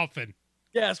inside of the coffin.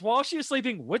 Yes, while she was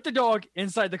sleeping with the dog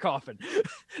inside the coffin.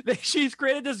 She's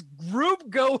created this Rube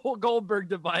Goldberg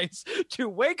device to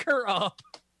wake her up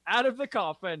out of the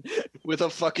coffin. With a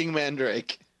fucking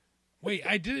mandrake. Wait,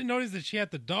 I didn't notice that she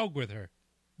had the dog with her.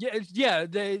 Yeah.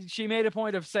 She made a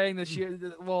point of saying that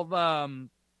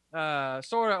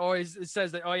Sora always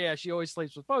says that. Oh yeah, she always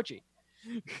sleeps with Pochi,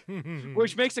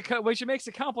 which makes it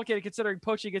complicated considering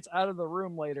Pochi gets out of the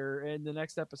room later in the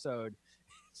next episode.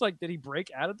 It's like, did he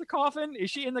break out of the coffin? Is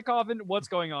she in the coffin? What's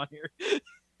going on here?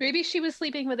 Maybe she was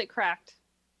sleeping with it cracked.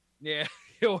 Yeah,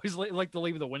 you always like to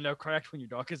leave the window cracked when your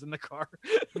dog is in the car.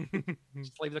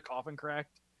 Just leave the coffin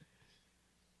cracked.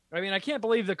 I mean, I can't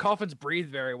believe the coffins breathe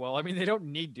very well. I mean, they don't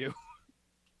need to.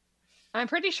 I'm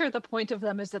pretty sure the point of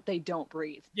them is that they don't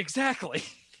breathe. Exactly,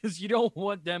 because you don't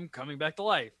want them coming back to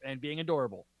life and being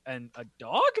adorable. And a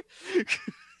dog?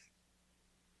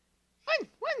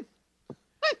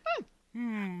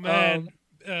 Man,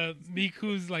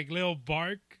 Miku's like little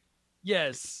bark.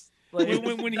 Yes. Like,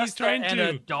 when he's trying and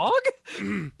to a dog?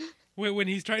 when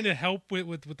he's trying to help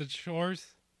with the chores.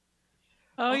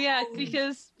 Oh yeah,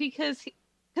 because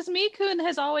Mikun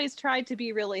has always tried to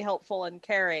be really helpful and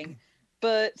caring,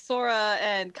 but Sora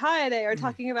and Kaede are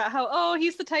talking about how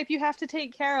he's the type you have to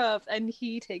take care of, and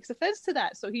he takes offense to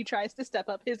that, so he tries to step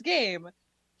up his game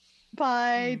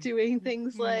by doing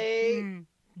things like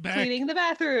cleaning the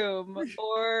bathroom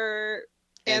or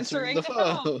answering the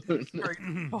phone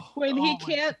when he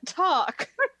can't talk.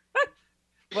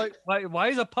 Why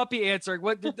is a puppy answering?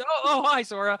 What? Hi,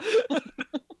 Sora.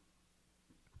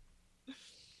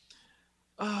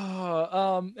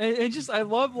 And just I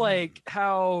love like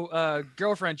how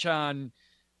girlfriend Chan,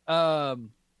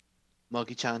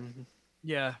 Mogi-chan.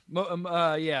 yeah,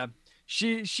 yeah.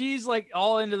 She's like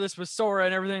all into this with Sora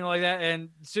and everything like that, and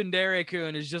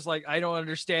Tsundere-kun is just like, I don't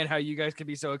understand how you guys can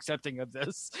be so accepting of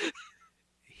this.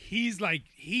 He's like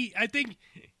I think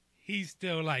he's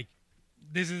still like,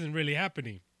 this isn't really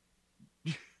happening.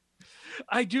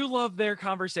 I do love their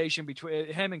conversation between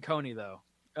him and Coney though.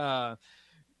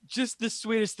 Just the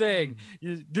sweetest thing.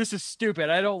 This is stupid.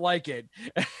 I don't like it.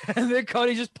 And then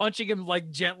Cody's just punching him like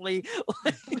gently.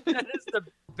 Like, that is the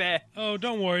best. Oh,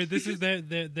 don't worry. This is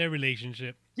their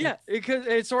relationship. Yeah,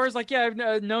 because Sora's like, yeah,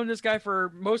 I've known this guy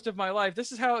for most of my life.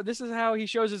 This is how he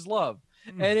shows his love,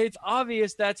 and it's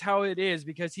obvious that's how it is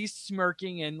because he's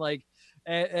smirking and like,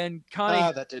 and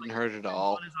Connie. That didn't hurt at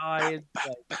all. On his eye,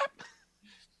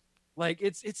 like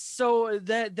it's so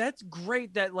that's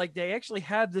great that like they actually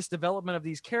have this development of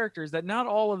these characters that not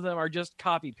all of them are just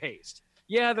copy paste.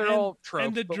 Yeah, they're all tropes.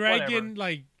 And the dragon,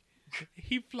 like,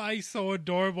 he flies so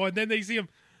adorable, and then they see him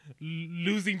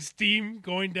losing steam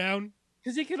going down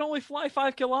because he can only fly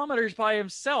 5 kilometers by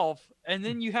himself, and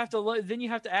then you have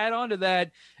to add on to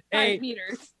that 5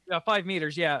 meters. 5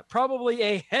 meters, yeah, probably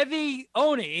a heavy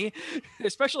oni,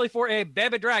 especially for a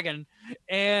baby dragon,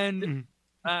 and.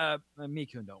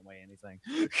 Mikun don't weigh anything.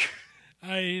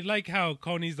 I like how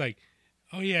Coney's like,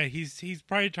 oh yeah, he's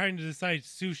probably trying to decide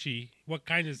sushi. What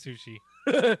kind of sushi?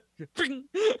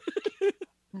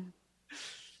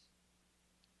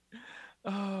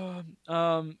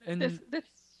 And this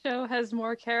show has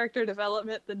more character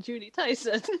development than Judy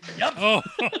Tyson. Yep. Oh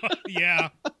yeah.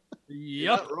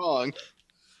 You're not wrong.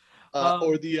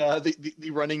 Or the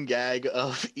running gag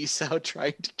of Isao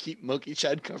trying to keep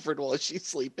Mogi-chan covered while she's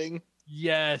sleeping.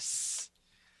 Yes.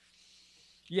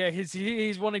 Yeah,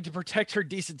 he's wanting to protect her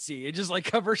decency. It just like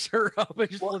covers her up and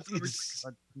just flips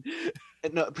her.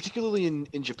 And particularly in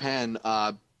Japan,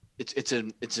 it's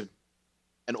an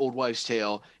old wives'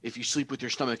 tale. If you sleep with your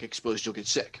stomach exposed, you'll get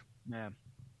sick. Yeah.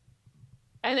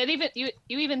 And it even you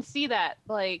even see that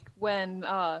like when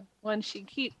she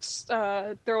keeps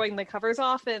throwing the covers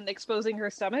off and exposing her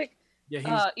stomach.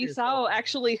 Yeah, Isao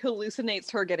actually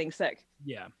hallucinates her getting sick.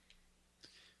 Yeah.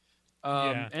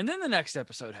 And then the next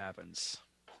episode happens.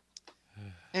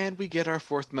 And we get our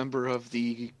 4th member of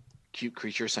the cute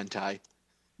creature Sentai.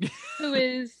 Who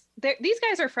is these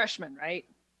guys are freshmen, right?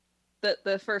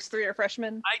 The first 3 are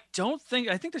freshmen? I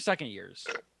think they're second years.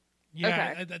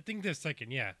 Yeah, Okay. I think they're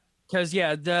second, yeah. Because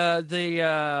the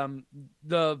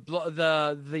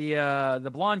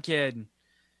blonde kid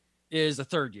is the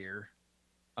 3rd year.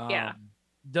 Yeah.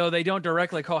 Though they don't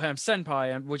directly call him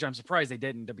senpai, which I'm surprised they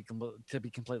didn't, to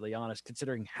be completely honest,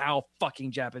 considering how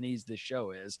fucking Japanese this show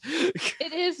is.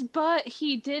 It is, but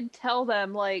he did tell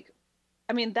them, like,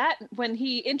 I mean, that when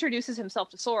he introduces himself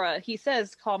to Sora, he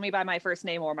says, "Call me by my first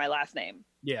name or my last name."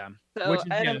 Yeah. So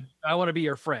I want to be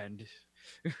your friend.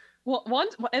 Well,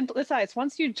 and besides,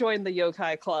 once you join the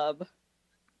yokai club,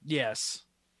 yes.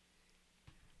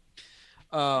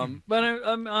 But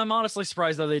I'm honestly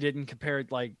surprised though they didn't compare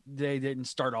it, like they didn't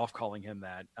start off calling him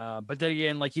that. But then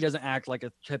again, like he doesn't act like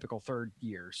a typical third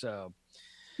year, so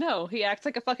No, he acts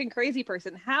like a fucking crazy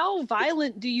person. How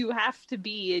violent do you have to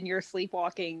be in your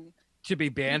sleepwalking? to be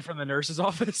banned from the nurse's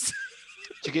office.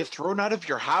 To get thrown out of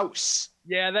your house.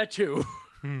 Yeah, that too.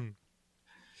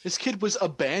 This kid was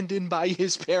abandoned by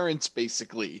his parents,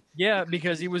 basically. Yeah,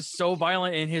 because he was so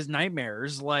violent in his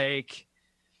nightmares. Like,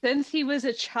 Since he was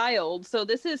a child, so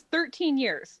this is 13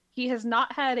 years. He has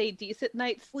not had a decent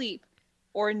night's sleep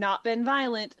or not been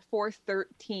violent for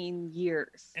 13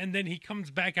 years. And then he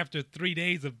comes back after 3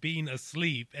 days of being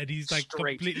asleep, and he's like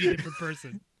Straight. completely different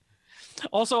person.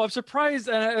 also, I'm surprised.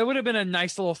 It would have been a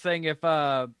nice little thing if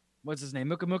what's his name,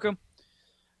 Muku Muku.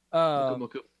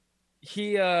 Muku.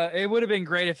 It would have been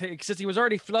great if since he was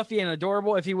already fluffy and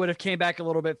adorable, if he would have came back a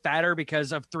little bit fatter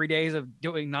because of 3 days of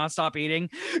doing nonstop eating.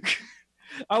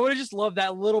 I would have just loved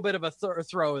that little bit of a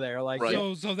throw there. Like,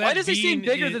 Right. So that why does he seem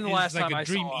being bigger than the last like time a I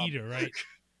dream saw him? eater, right?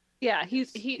 Yeah,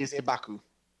 he's He's a Baku.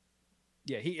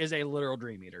 Yeah, he is a literal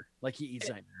dream eater. Like he eats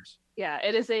nightmares. yeah,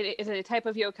 it is a type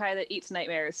of yokai that eats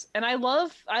nightmares. And I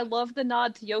love the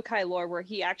nod to yokai lore where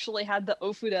he actually had the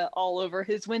Ofuda all over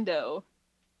his window.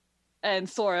 And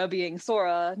Sora, being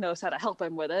Sora, knows how to help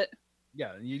him with it.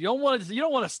 Yeah, you don't want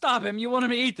to stop him. You want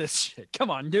him to eat this shit. Come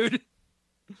on, dude.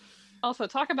 Also,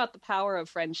 talk about the power of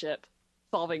friendship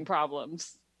solving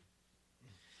problems.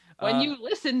 When you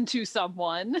listen to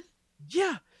someone.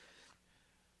 Yeah.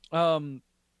 And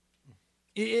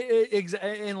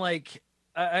like,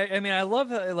 I mean, I love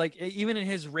how, like, even in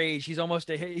his rage, he's almost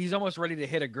ready to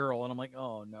hit a girl, and I'm like,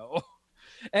 oh no.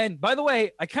 And by the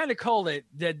way, I kind of called it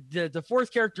that the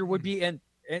fourth character would be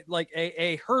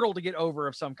a hurdle to get over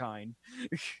of some kind,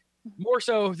 more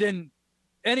so than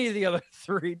any of the other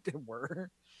three were.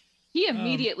 He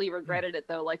immediately regretted it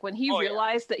though. Like when he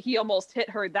realized that he almost hit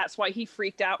her, that's why he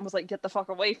freaked out and was like, "Get the fuck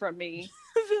away from me."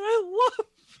 I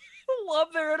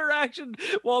love their interaction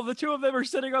while the two of them are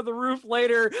sitting on the roof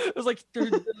later. It was like,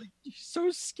 they're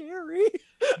so scary.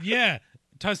 Yeah,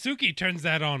 Tatsuki turns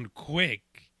that on quick.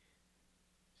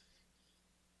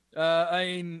 I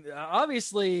mean,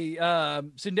 obviously,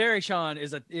 Tsundere-chan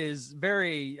is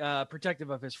very protective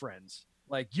of his friends.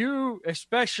 Like you,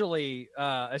 especially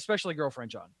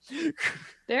girlfriend John.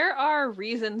 There are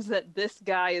reasons that this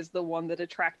guy is the one that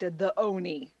attracted the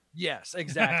Oni. Yes,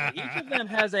 exactly. Each of them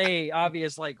has a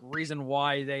obvious like reason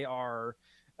why they are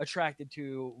attracted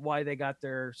to, why they got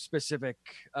their specific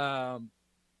why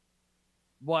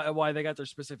they got their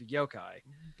specific yokai.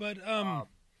 But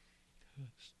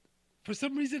for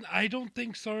some reason, I don't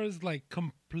think Sora's like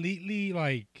completely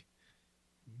like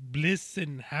bliss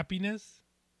and happiness.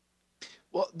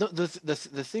 Well, the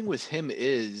thing with him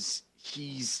is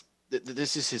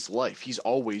this is his life. He's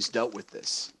always dealt with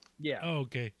this. Yeah. Oh,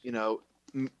 okay. You know,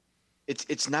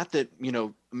 it's not that, you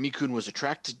know, Mikun was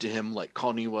attracted to him like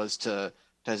Koni was to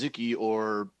Tazuki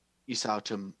or Isao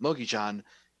to Mogi-chan.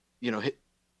 You know,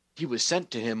 he was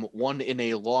sent to him, one in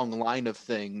a long line of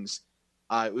things.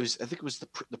 I think it was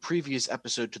the previous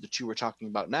episode to the two we're talking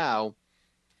about now,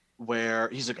 where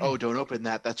he's like, "Oh, don't open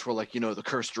that. That's where, like, you know, the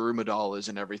cursed Daruma doll is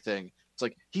and everything." It's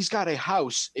like he's got a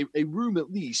house, a room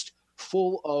at least,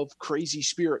 full of crazy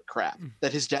spirit crap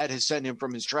that his dad has sent him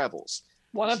from his travels.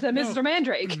 One of them is Mr.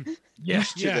 Mandrake.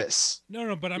 Used to this.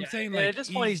 No, but I'm saying like at this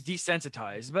point he's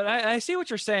desensitized. But I see what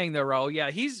you're saying though, Raul.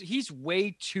 Yeah, he's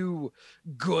way too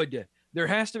good. There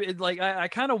has to be like I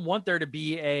kind of want there to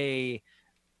be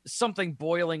something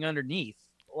boiling underneath.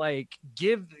 Like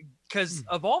because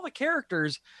of all the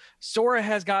characters, Sora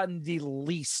has gotten the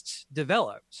least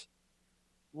developed.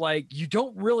 Like you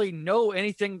don't really know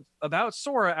anything about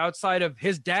Sora outside of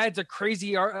his dad's a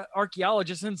crazy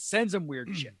archaeologist and sends him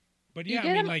weird shit. But yeah,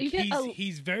 I mean, like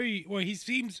he's very well. He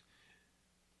seems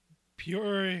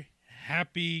pure,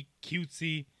 happy,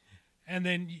 cutesy. And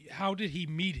then how did he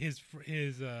meet his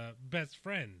best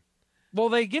friend? Well,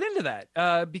 they get into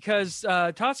that because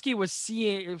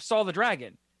Tatsuki saw the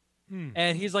dragon,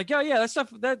 and he's like, "Yeah, that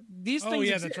stuff. These things." Oh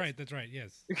yeah, exist. that's right.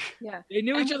 Yes. Yeah, they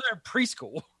knew each other in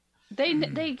preschool.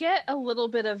 They get a little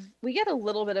bit of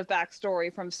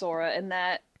backstory from Sora in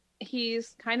that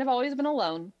he's kind of always been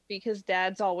alone because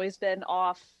dad's always been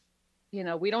off. You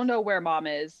know, we don't know where mom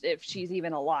is, if she's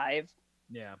even alive.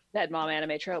 Yeah. Dead mom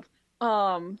anime trope.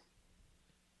 Kaede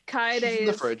She's in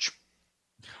the fridge.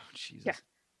 Oh, Jesus. Yeah.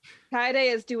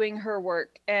 Kaede is doing her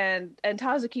work and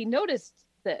Tazuki noticed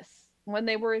this when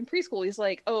they were in preschool. He's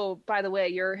like, "Oh, by the way,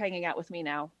 you're hanging out with me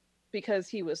now," because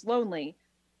he was lonely.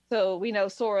 So we know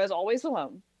Sora is always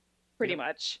alone, pretty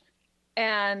much.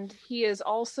 And he is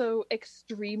also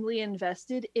extremely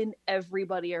invested in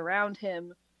everybody around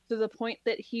him. to the point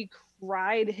that he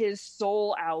cried his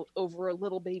soul out over a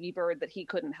little baby bird that he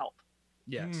couldn't help.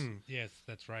 Yes. Yes,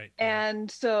 that's right.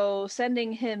 And so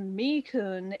sending him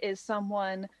Mikun is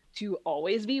someone to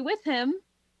always be with him,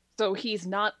 so he's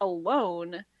not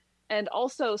alone, and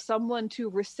also someone to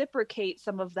reciprocate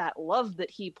some of that love that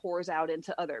he pours out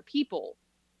into other people.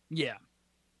 Yeah.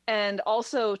 And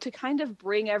also to kind of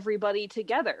bring everybody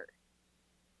together.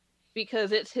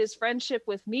 Because it's his friendship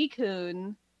with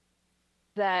Mikun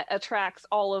that attracts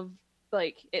all of,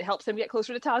 like, it helps him get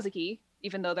closer to Tazuki,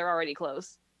 even though they're already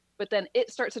close. But then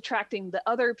it starts attracting the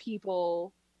other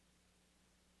people,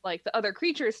 like the other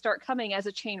creatures start coming as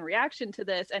a chain reaction to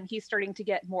this, and he's starting to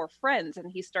get more friends, and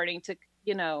he's starting to,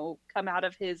 you know, come out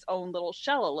of his own little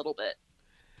shell a little bit.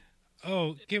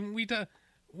 Oh, can we talk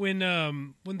when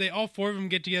they all four of them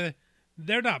get together?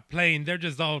 They're not playing; they're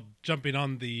just all jumping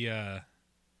on the.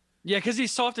 Yeah, because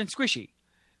he's soft and squishy.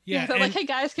 Yeah, they're like, hey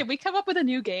guys, can we come up with a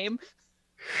new game?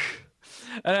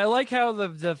 And I like how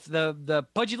the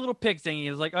pudgy little pig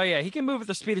thingy is like, oh yeah, he can move at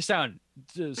the speed of sound.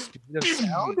 The speed of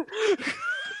sound?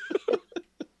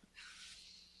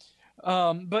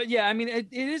 But yeah, I mean, it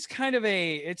is kind of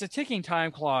it's a ticking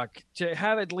time clock to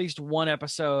have at least one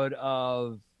episode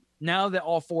of, now that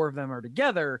all four of them are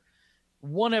together,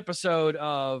 one episode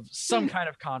of some kind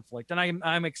of conflict. And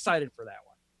I'm excited for that one.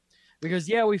 Because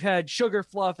yeah, we've had sugar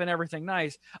fluff and everything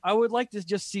nice. I would like to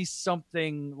just see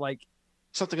something like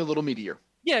Something a little meatier.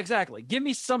 Yeah, exactly. Give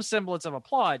me some semblance of a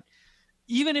plot,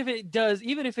 even if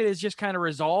it is just kind of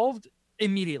resolved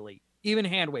immediately, even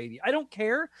hand wavy. I don't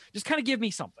care. Just kind of give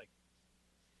me something.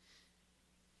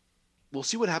 We'll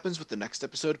see what happens with the next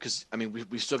episode, because I mean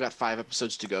we've still got 5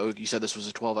 episodes to go. You said this was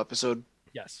a 12 episode.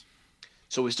 Yes.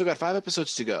 So we still got 5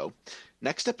 episodes to go.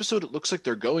 Next episode, it looks like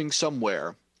they're going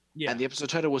somewhere. Yeah. And the episode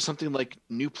title was something like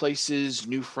New Places,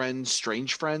 New Friends,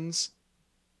 Strange Friends.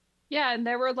 Yeah, and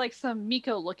there were like some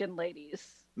Miko-looking ladies.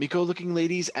 Miko-looking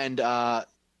ladies, and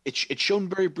it's shown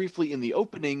very briefly in the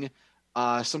opening,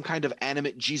 some kind of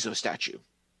animate Jizo statue.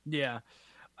 Yeah.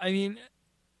 I mean,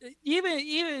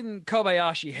 even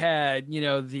Kobayashi had, you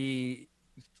know, the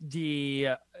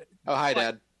Oh, hi,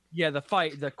 Dad. Yeah,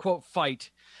 the quote fight.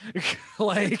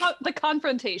 Like the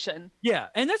confrontation. Yeah,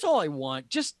 and that's all I want.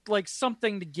 Just like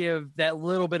something to give that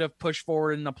little bit of push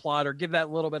forward in the plot, or give that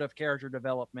little bit of character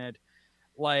development.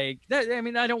 Like that. I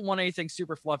mean, I don't want anything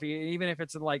super fluffy, even if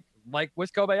it's like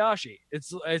with Kobayashi.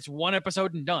 It's one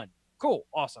episode and done. Cool,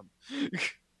 awesome. We'll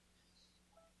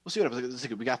see what happens.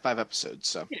 We got 5 episodes,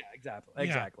 so yeah,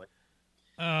 exactly.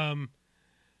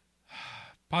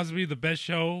 Possibly the best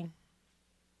show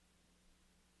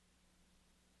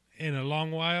in a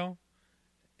long while.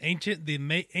 Ancient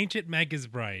Magus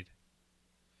Bride.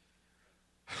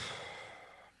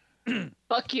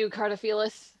 Fuck you,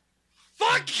 Cardophilus.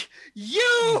 Fuck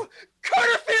you,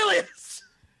 Cardophilus!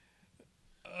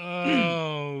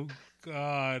 Oh,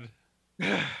 God.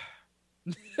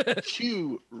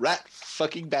 You rat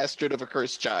fucking bastard of a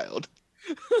cursed child.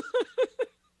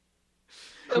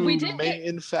 Who may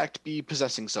in fact be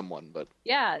possessing someone, but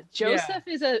yeah, Joseph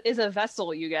is a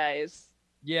vessel, you guys.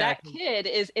 Yeah, that kid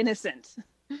is innocent.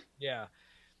 Yeah.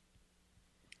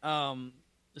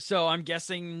 So I'm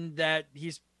guessing that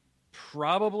he's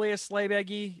probably a slave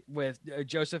eggy with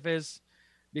Joseph is,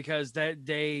 because that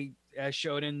they as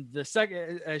shown in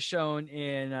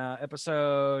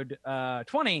episode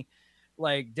 20,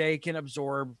 like they can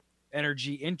absorb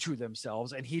energy into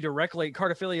themselves, and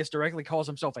Cardophilus directly calls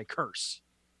himself a curse.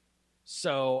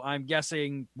 So I'm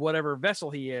guessing whatever vessel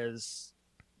he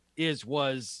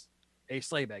was a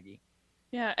slave eggy.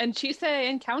 Yeah, and Chise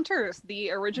encounters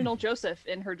the original Joseph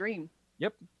in her dream.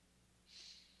 Yep.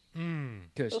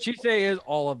 Because Chise is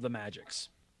all of the magics.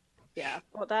 Yeah,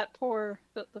 well, that poor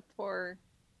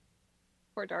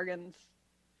Dargans.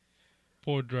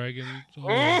 Poor dragons. Oh.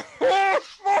 I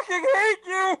fucking hate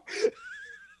you!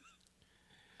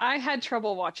 I had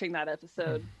trouble watching that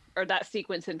episode, or that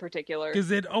sequence in particular.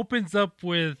 Because it opens up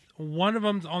with one of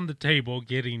them's on the table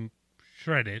getting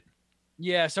shredded.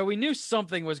 Yeah, so we knew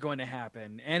something was going to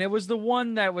happen, and it was the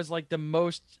one that was like the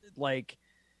most like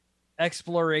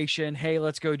exploration. Hey,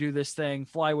 let's go do this thing.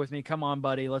 Fly with me. Come on,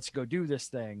 buddy. Let's go do this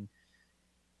thing.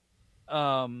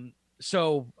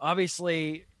 So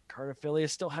obviously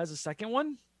Cardophilus still has a second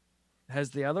one.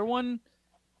 Has the other one.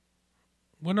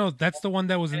 Well, no, that's the one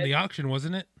that was in the auction,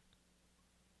 wasn't it?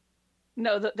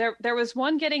 No, there was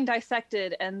one getting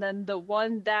dissected, and then the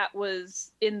one that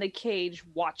was in the cage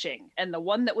watching, and the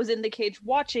one that was in the cage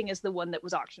watching is the one that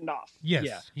was auctioned off. Yes,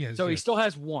 yeah. Yes. So he still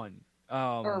has one.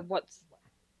 Or what's?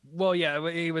 Well,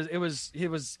 yeah, he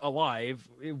was alive.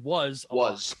 It was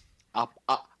alive.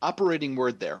 Operating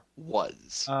word there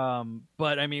was.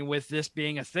 But I mean, with this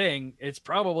being a thing, it's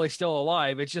probably still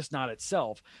alive. It's just not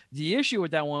itself. The issue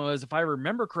with that one was, if I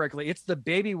remember correctly, it's the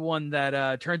baby one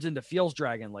that turns into Feels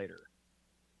Dragon later.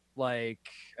 Like,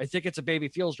 I think it's a baby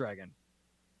Feels Dragon.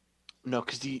 No,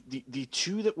 because the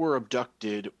two that were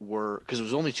abducted were, because it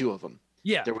was only two of them.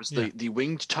 Yeah. There was the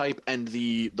winged type and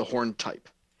the horned type.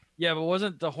 Yeah, but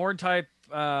wasn't the horn type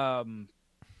the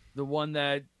one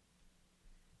that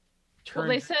turned...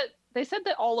 Well, they said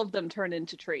that all of them turn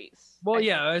into trees. Well,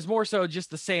 yeah, it was more so just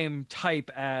the same type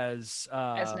as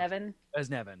Nevin. As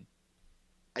Nevin.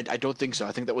 I don't think so.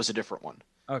 I think that was a different one.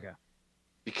 Okay.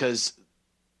 Because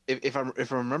if I'm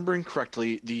remembering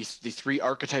correctly, the three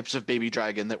archetypes of baby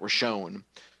dragon that were shown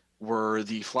were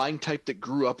the flying type that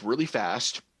grew up really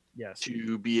fast. Yes.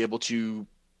 To be able to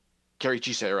carry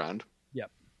Chisei around.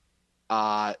 Yep.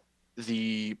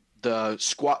 The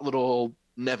squat little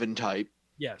Nevin type.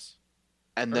 Yes.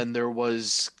 And then there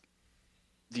was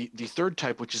the third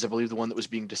type, which is, I believe, the one that was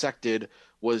being dissected,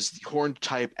 was the horned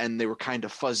type, and they were kind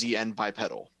of fuzzy and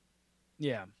bipedal.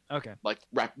 Yeah. Okay. Like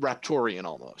Raptorian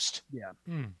almost. Yeah.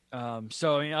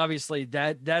 So I mean, obviously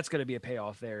that's going to be a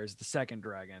payoff. There is the second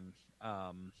dragon.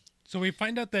 So we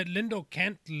find out that Lindo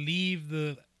can't leave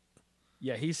the.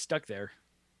 Yeah, he's stuck there.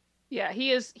 Yeah,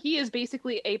 he is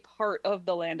basically a part of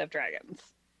the land of dragons.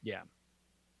 Yeah.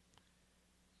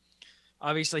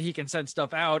 Obviously, he can send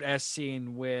stuff out, as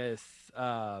seen with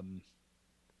Metatuli.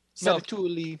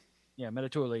 Yeah,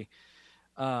 Metatuli.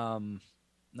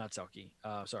 Not Selkie.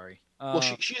 Sorry. Well,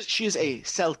 she is a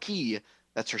Selkie.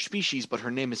 That's her species, but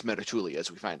her name is Metatuli,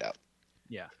 as we find out.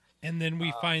 Yeah. And then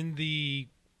we find the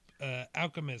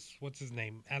alchemist. What's his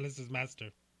name? Alice's master.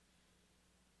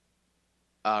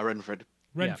 Renfred.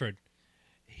 Renfred.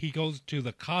 Yeah. He goes to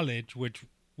the college, which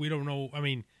we don't know. I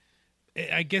mean,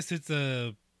 I guess it's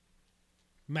a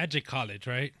magic college,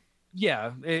 right?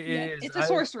 Yeah, it's a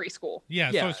sorcery school.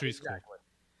 Yeah, sorcery school.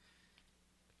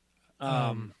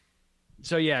 Exactly.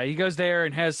 So yeah, he goes there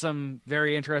and has some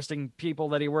very interesting people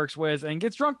that he works with, and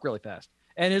gets drunk really fast,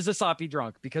 and is a soppy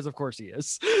drunk because, of course, he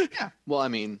is. Yeah. Well, I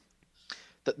mean,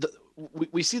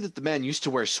 we see that the man used to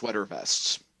wear sweater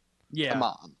vests. Yeah. Come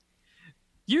on.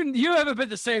 You haven't been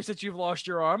the same since you've lost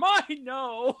your arm. I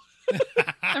know.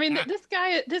 I mean,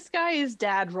 this guy is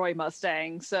Dad Roy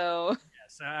Mustang, so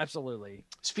yes, absolutely.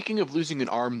 Speaking of losing an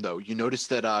arm, though, you noticed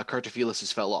that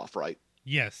Cartophilis fell off, right?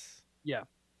 Yes. Yeah.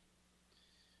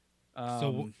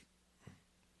 So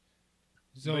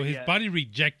his body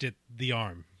rejected the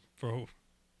arm from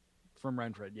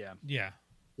Renfred. Yeah. Yeah.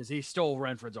 Because he stole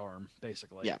Renfred's arm,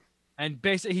 basically. Yeah. And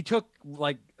basically, he took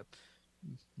like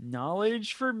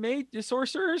knowledge for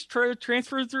sorcerers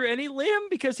transferred through any limb,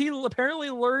 because he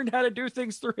apparently learned how to do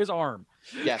things through his arm.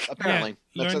 Yes, apparently.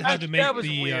 Yeah, learned how to make that was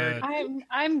weird.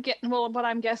 I'm getting what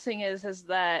I'm guessing is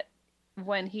that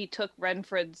when he took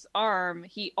Renfred's arm,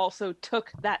 he also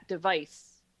took that device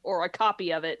or a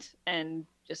copy of it and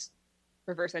just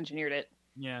reverse engineered it.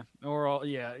 Yeah, or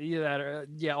either that, or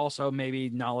also maybe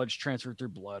knowledge transferred through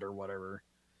blood or whatever.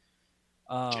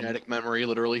 Genetic memory,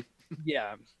 literally.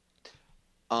 Yeah.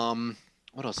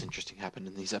 What else interesting happened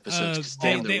in these episodes?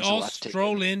 They all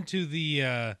stroll into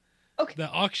the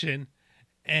auction,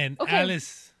 and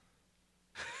Alice.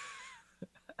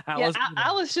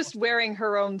 Alice just wearing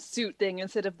her own suit thing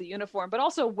instead of the uniform. But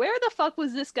also, where the fuck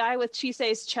was this guy with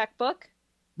Chisei's checkbook?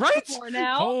 Right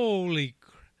now. Holy.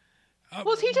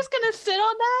 Was he just gonna sit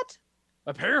on that?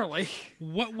 Apparently.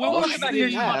 What was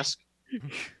the ask?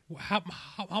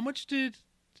 How much did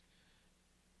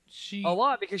she? A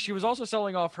lot, because she was also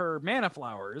selling off her mana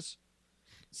flowers.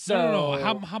 So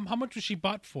no. How much was she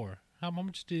bought for? How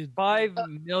much did 5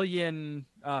 million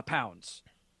pounds?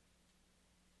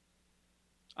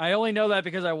 I only know that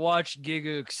because I watched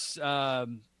Gigook's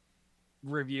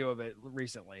review of it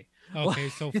recently. Okay,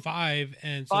 so 5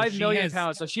 and so 5 million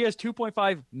pounds. So she has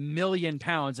 2.5 million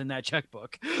pounds in that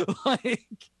checkbook.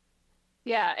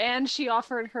 Yeah, and she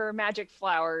offered her magic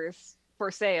flowers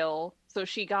for sale, so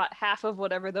she got half of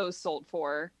whatever those sold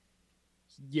for.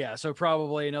 Yeah, so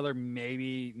probably another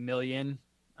maybe million.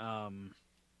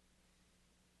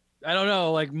 I don't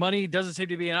know. Like, money doesn't seem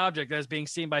to be an object that's being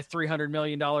seen by $300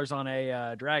 million on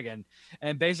a dragon,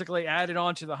 and basically added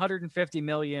on to the 150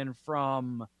 million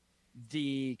from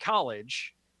the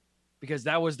college, because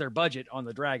that was their budget on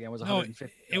the dragon. Was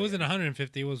 150. It wasn't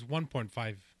 150. It was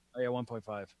 1.5. Oh yeah,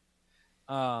 1.5.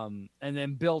 And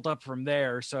then built up from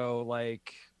there. So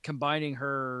like combining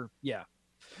her, yeah.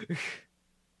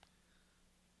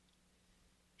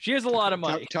 She has a lot of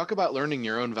money. Talk about learning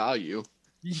your own value.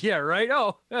 Yeah, right.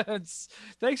 Oh,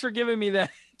 thanks for giving me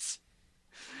that.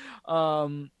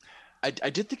 I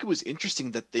did think it was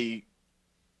interesting that they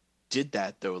did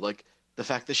that, though. Like, the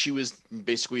fact that she was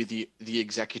basically the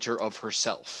executor of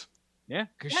herself. Yeah,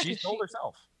 because she told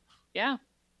herself. Yeah.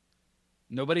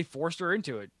 Nobody forced her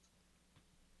into it.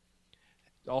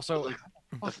 Also, Like,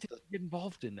 how did you get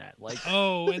involved in that? Like,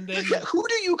 and then yeah, who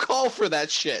do you call for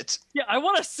that shit? yeah, I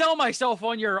want to sell myself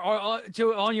on your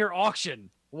on your auction.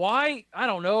 Why? I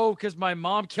don't know. Because my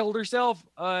mom killed herself.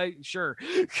 Sure.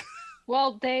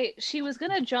 Well, she was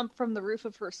gonna jump from the roof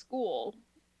of her school.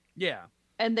 Yeah.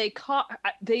 And they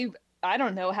I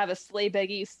don't know, have a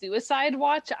Slaybegy suicide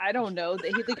watch. I don't know.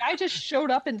 The guy just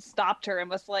showed up and stopped her and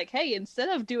was like, "Hey, instead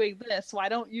of doing this, why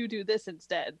don't you do this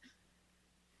instead?"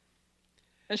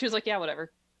 And she was like, "Yeah,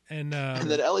 whatever." And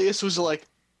then Elias was like,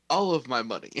 "All of my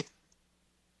money."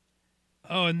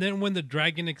 Oh, and then when the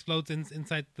dragon explodes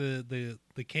inside the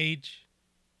cage.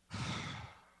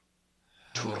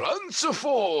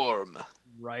 Transform!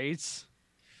 Right.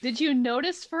 Did you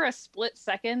notice for a split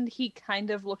second he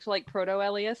kind of looked like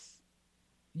Proto-Elias?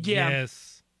 Yeah.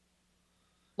 Yes.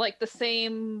 Like the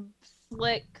same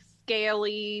slick,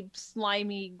 scaly,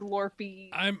 slimy, glorpy.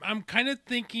 I'm kind of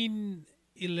thinking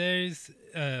Elias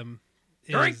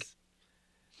Drink!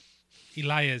 is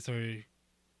Elias or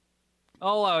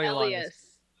Elias.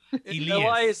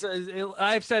 Elias.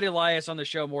 I've said Elias on the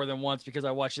show more than once because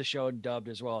I watched the show and dubbed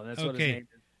as well, and that's what his name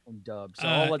is in dubbed. So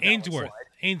I'll let that one slide.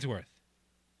 Ainsworth.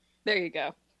 There you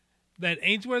go. That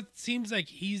Ainsworth seems like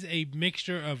he's a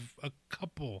mixture of a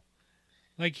couple.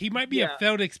 Like he might be a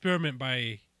failed experiment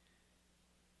by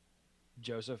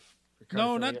Joseph.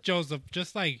 No, not Joseph.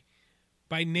 Just like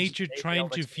by nature trying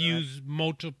to fuse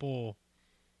multiple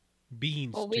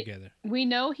beings together. We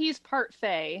know he's part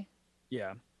Fae.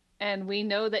 Yeah. And we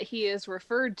know that he is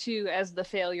referred to as the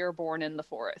failure born in the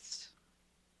forest.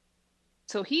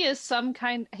 So he is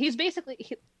he's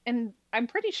basically, and I'm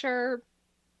pretty sure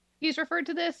he's referred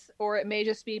to this, or it may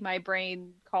just be my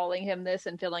brain calling him this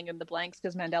and filling in the blanks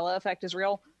because Mandela effect is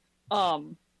real.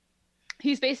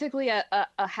 He's basically a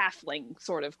halfling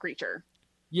sort of creature.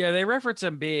 Yeah, they reference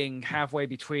him being halfway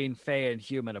between Fae and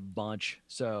human a bunch.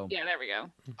 So yeah, there we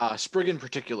go. Spriggan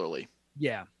particularly.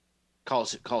 Yeah,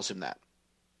 calls him that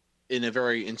in a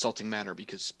very insulting manner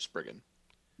because Spriggan.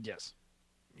 Yes.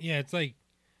 Yeah, it's like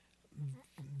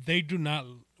they do not.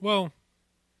 Well,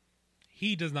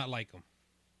 he does not like him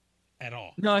at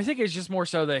all. No, I think it's just more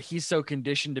so that he's so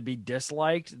conditioned to be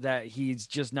disliked that he's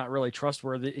just not really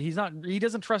trustworthy. He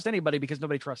doesn't trust anybody because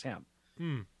nobody trusts him.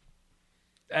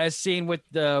 As seen with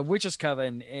the Witch's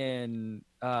Coven in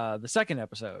the second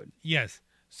episode. Yes.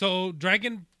 So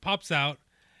dragon pops out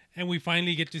and we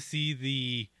finally get to see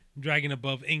the dragon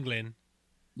above England.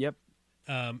 Yep.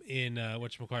 In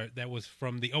whatchamacallit, that was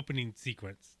from the opening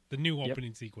sequence. The new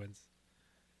opening sequence.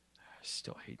 I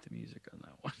still hate the music on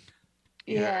that one.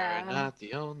 Yeah. You're not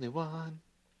the only one.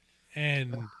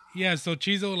 And yeah, so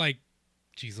Chorizo.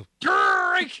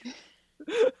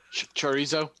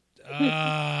 Chorizo.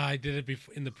 I did it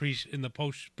before in the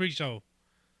pre-show.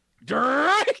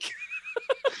 Drink.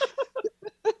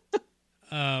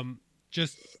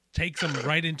 Just takes him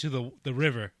right into the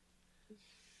river.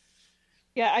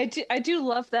 Yeah, I do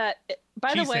love that.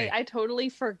 By the way, I totally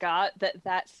forgot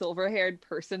that silver-haired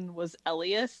person was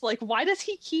Elias. Like, why does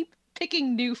he keep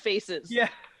picking new faces? Yeah.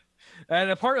 And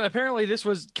apparently this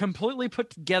was completely put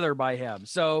together by him.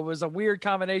 So it was a weird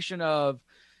combination of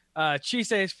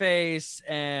Chise's face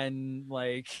and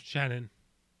like Shannon.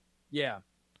 Yeah.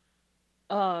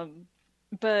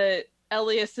 But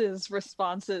Elias's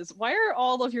responses, why are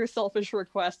all of your selfish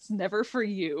requests never for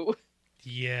you?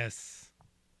 Yes.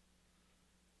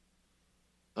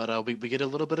 But we get a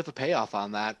little bit of a payoff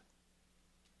on that.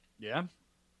 Yeah.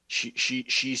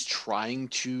 She's trying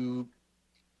to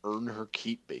earn her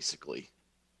keep, basically.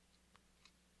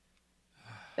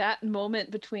 That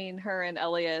moment between her and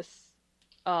Elias.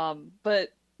 But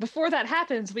before that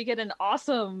happens, we get an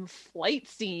awesome flight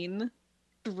scene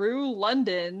through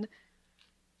London.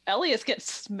 Elias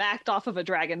gets smacked off of a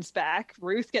dragon's back.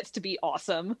 Ruth gets to be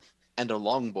awesome. And a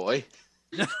long boy.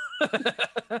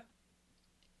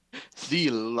 The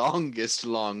longest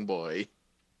long boy.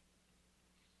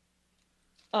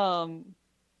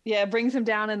 Yeah, brings him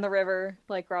down in the river,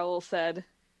 like Raul said.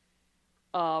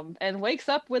 And wakes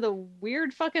up with a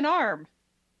weird fucking arm.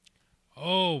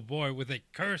 Oh boy, with a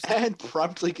curse. And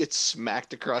promptly gets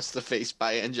smacked across the face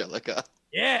by Angelica.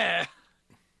 Yeah.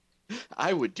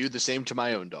 I would do the same to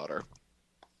my own daughter.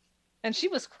 And she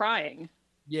was crying.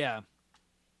 Yeah.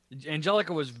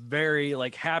 Angelica was very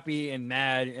like happy and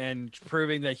mad and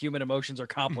proving that human emotions are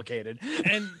complicated.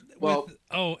 And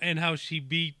and how she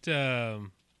beat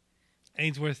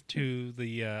Ainsworth to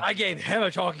the. I gave him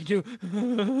a talking to.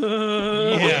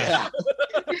 Yeah.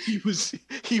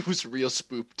 he was real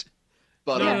spooked.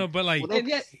 But no, but like, and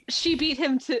yet she beat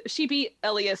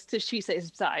Elias to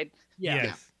Shisei's side.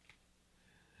 Yes.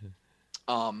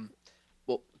 Well,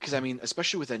 because I mean,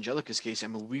 especially with Angelica's case, I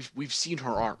mean, we've seen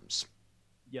her arms.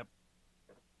 Yep.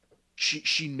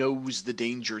 She knows the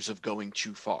dangers of going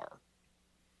too far,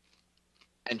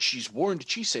 and she's warned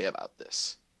Chisei about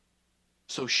this.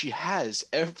 So she has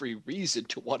every reason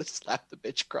to want to slap the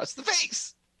bitch across the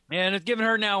face. And it's given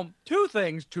her now 2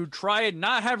 things to try and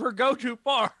not have her go too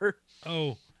far.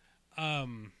 Oh,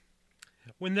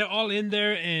 when they're all in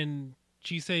there and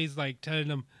Chisei's like telling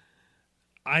them,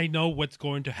 I know what's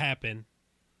going to happen.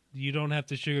 You don't have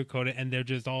to sugarcoat it. And they're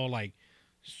just all like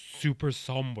super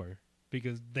somber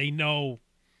because they know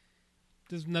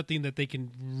there's nothing that they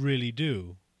can really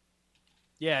do.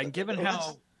 Yeah, and given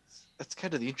how... That's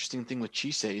kind of the interesting thing with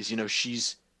Chisei is, you know,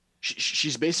 she's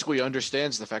basically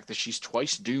understands the fact that she's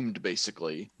twice doomed,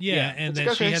 basically. Yeah, and then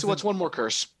okay, she has so what's one more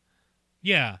curse?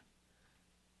 Yeah.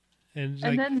 And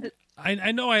like, then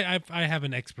I know I have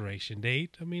an expiration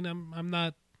date. I mean, I'm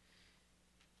not.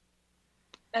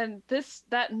 And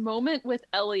that moment with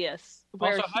Elias,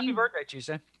 where also happy birthday,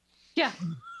 Chisei. Yeah,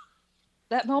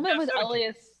 that moment with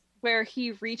Elias where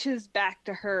he reaches back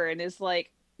to her and is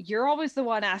like, "You're always the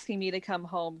one asking me to come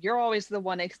home. You're always the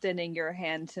one extending your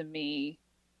hand to me.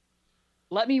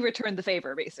 Let me return the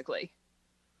favor," basically.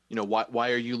 You know,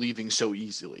 why are you leaving so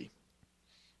easily?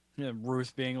 Yeah,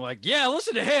 Ruth being like, "Yeah,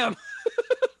 listen to him."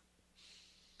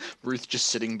 Ruth just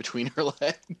sitting between her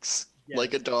legs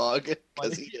like a dog,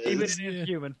 because he is. Even in his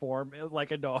human form,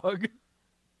 like a dog.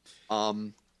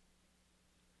 But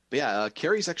yeah,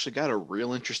 Carrie's actually got a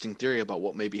real interesting theory about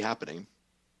what may be happening.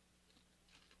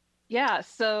 Yeah,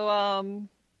 so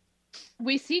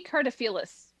we see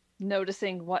Cardophilus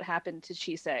noticing what happened to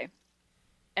Chisei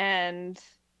and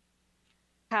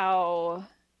how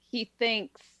he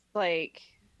thinks like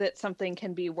that something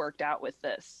can be worked out with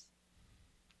this.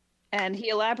 And he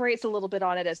elaborates a little bit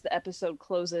on it as the episode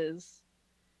closes.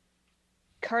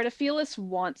 Cardophilus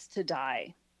wants to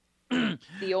die.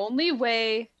 The only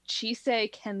way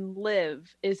Chisei can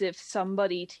live is if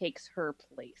somebody takes her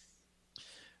place.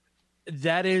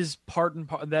 That is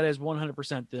that is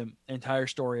 100% the entire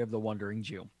story of the Wandering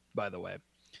Jew, by the way.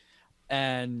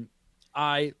 And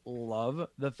I love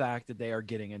the fact that they are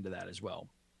getting into that as well.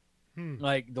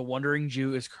 Like, the Wandering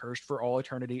Jew is cursed for all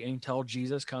eternity until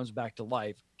Jesus comes back to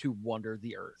life to wander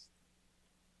the earth.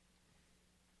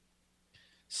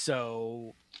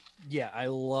 So, yeah, I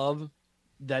love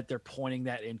that they're pointing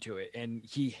that into it. And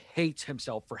he hates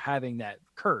himself for having that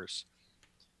curse.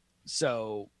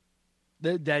 So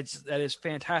that is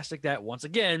fantastic that, once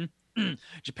again,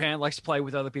 Japan likes to play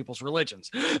with other people's religions.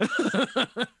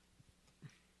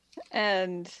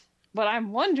 And what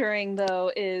I'm wondering,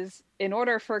 though, is in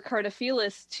order for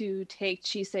Cardophilus to take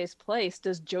Chisei's place,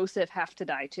 does Joseph have to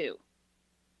die too?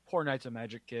 Poor Knights of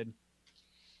Magic kid.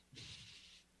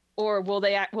 Or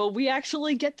will we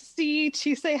actually get to see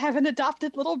Chisei have an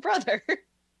adopted little brother?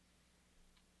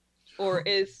 Or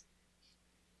is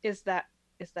that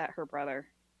her brother?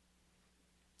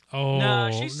 Oh,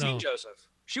 nah, she's seen Joseph.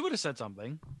 She would have said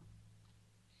something.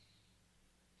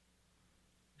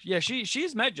 Yeah,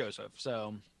 she's met Joseph,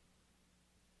 so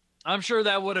I'm sure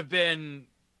that would have been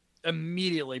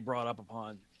immediately brought up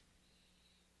upon.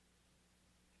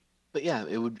 But yeah,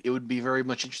 it would be very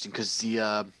much interesting because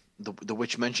the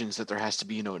witch mentions that there has to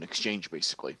be, you know, an exchange,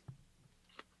 basically.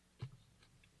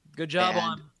 Good job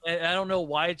on. I don't know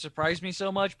why it surprised me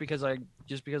so much because I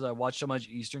watch so much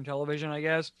Eastern television, I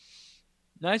guess.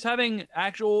 Nice having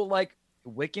actual like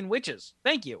Wiccan witches.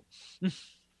 Thank you.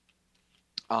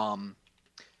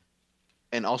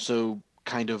 And also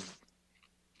kind of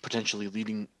potentially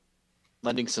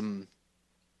lending some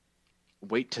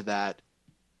weight to that.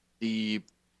 The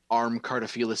arm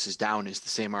Cardophilus is down is the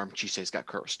same arm Chisei's got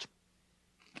cursed.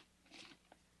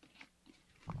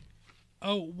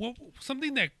 Oh, well,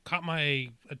 something that caught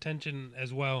my attention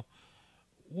as well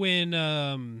when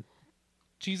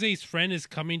Chisei's friend is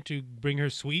coming to bring her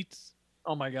sweets.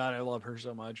 Oh my god, I love her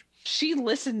so much. She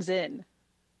listens in.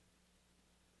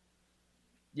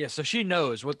 Yeah, so she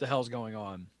knows what the hell's going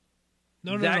on.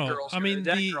 No. Girl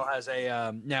has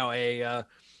a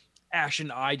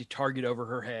ashen-eyed target over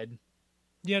her head.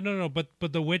 Yeah, no. But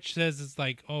the witch says it's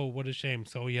like, oh, what a shame,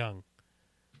 so young.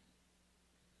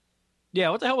 Yeah,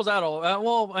 what the hell was that all?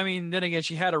 Well, I mean, then again,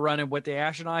 she had a run-in with the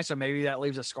ashen eye, so maybe that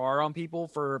leaves a scar on people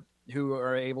who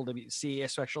are able to see,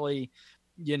 especially,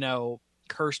 you know,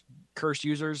 cursed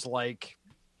users like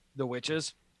the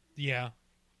witches. Yeah.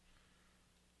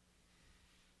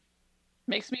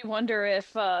 Makes me wonder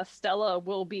if Stella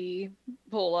will become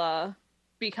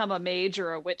a mage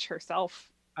or a witch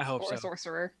herself. I hope or so. a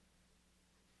sorcerer.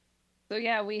 So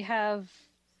yeah, we have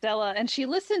Stella, and she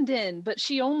listened in, but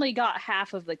she only got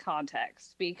half of the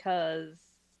context because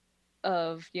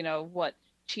of, what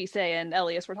Chise and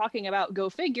Elias were talking about. Go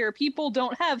figure, people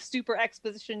don't have super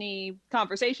exposition-y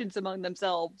conversations among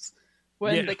themselves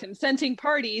when the consenting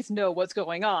parties know what's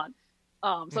going on.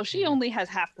 So she only has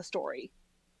half the story,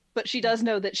 but she does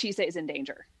know that Chise is in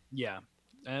danger. Yeah.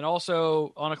 And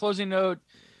also, on a closing note,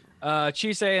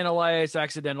 Chise and Elias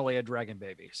accidentally had dragon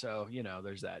baby. So,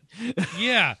 there's that.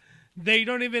 Yeah. They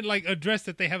don't even address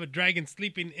that they have a dragon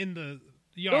sleeping in the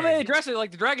yard. Well, they address it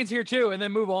like the dragon's here too, and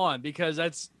then move on because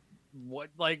that's what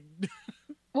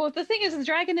Well, the thing is, the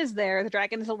dragon is there. The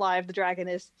dragon is alive. The dragon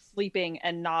is sleeping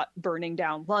and not burning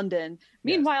down London.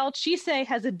 Meanwhile, Chise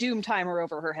has a doom timer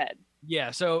over her head.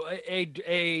 Yeah. So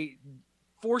a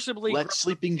forcibly let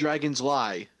sleeping dragons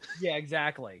lie. Yeah,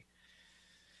 exactly.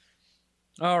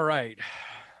 All right.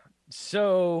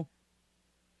 So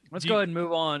let's go ahead and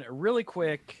move on really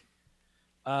quick.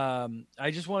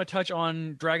 I just want to touch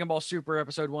on Dragon Ball Super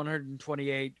episode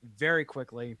 128 very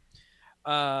quickly.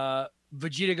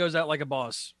 Vegeta goes out like a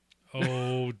boss.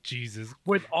 Oh, Jesus.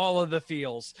 With all of the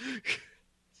feels.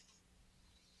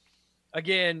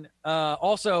 Again,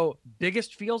 also,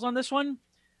 biggest feels on this one.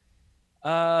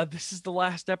 This is the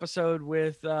last episode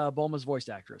with Bulma's voice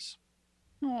actress.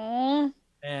 Aww.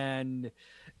 And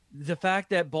the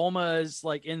fact that Bulma is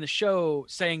in the show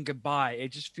saying goodbye, it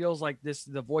just feels like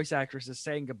the voice actress is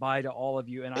saying goodbye to all of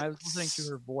you. And I was listening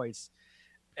to her voice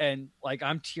and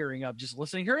I'm tearing up just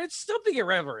listening to her. It's something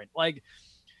irreverent.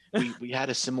 We had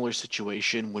a similar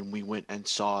situation when we went and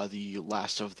saw the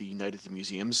last of the Night at the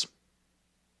Museums.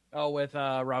 Oh, with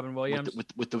Robin Williams?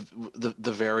 With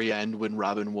the very end when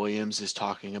Robin Williams is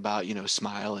talking about,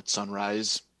 smile at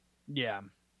sunrise. Yeah.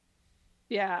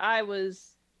 Yeah, I was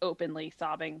openly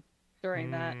sobbing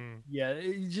during that. Yeah,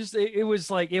 it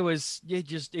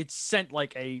sent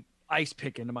a ice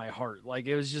pick into my heart.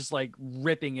 It was just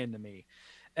ripping into me.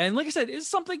 And like I said, it's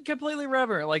something completely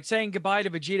irreverent, like saying goodbye to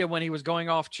Vegeta when he was going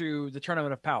off to the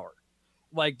Tournament of Power.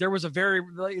 There was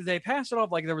they passed it off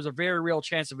there was a very real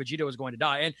chance that Vegeta was going to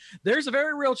die. And there's a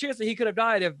very real chance that he could have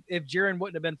died if Jiren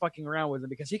wouldn't have been fucking around with him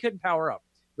because he couldn't power up.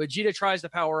 Vegeta tries to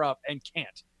power up and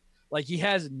can't. He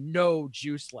has no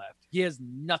juice left. He has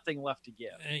nothing left to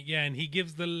give. Yeah, and he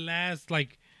gives the last,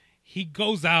 he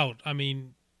goes out,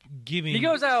 giving... He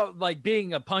goes out,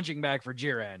 being a punching bag for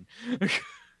Jiren.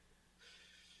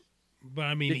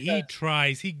 But, he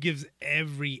tries. He gives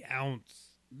every ounce.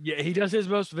 Yeah, he does his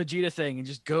most Vegeta thing and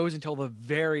just goes until the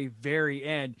very, very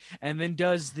end and then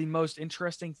does the most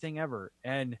interesting thing ever.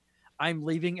 And I'm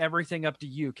leaving everything up to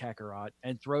you, Kakarot,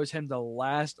 and throws him the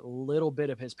last little bit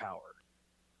of his power.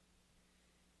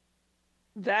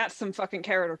 That's some fucking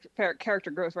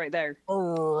character growth right there.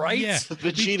 Right? Yeah.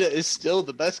 Vegeta is still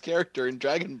the best character in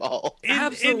Dragon Ball.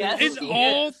 In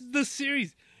all the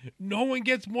series, no one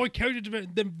gets more character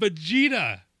development than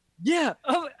Vegeta. Yeah,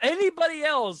 of anybody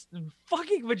else,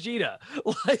 fucking Vegeta.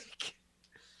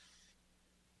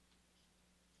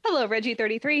 Hello,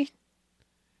 Reggie33.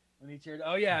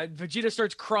 Oh yeah, Vegeta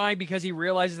starts crying because he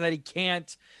realizes that he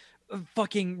can't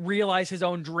fucking realize his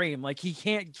own dream. He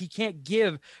can't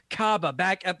give Kaba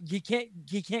back up. He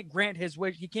can't grant his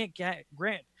wish. He can't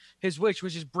grant his wish,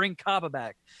 which is bring Kaba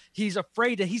back. He's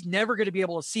afraid that he's never going to be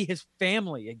able to see his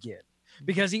family again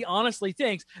because he honestly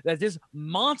thinks that this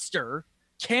monster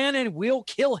can and will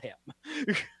kill him.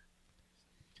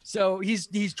 So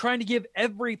he's trying to give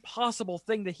every possible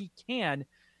thing that he can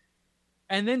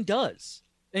and then does.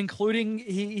 Including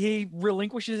he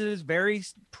relinquishes his very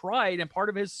pride and part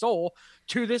of his soul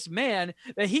to this man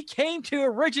that he came to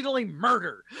originally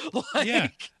murder. Yeah,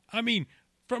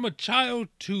 from a child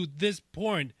to this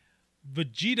point,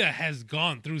 Vegeta has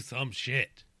gone through some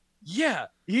shit. Yeah,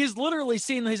 he's literally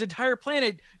seen his entire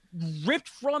planet ripped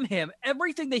from him,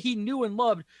 everything that he knew and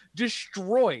loved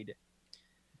destroyed.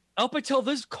 Up until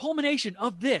this culmination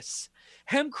of this.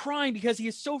 Him crying because he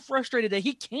is so frustrated that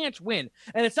he can't win.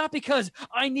 And it's not because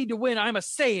I need to win, I'm a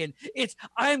Saiyan. It's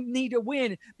I need to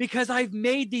win because I've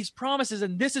made these promises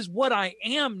and this is what I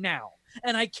am now.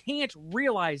 And I can't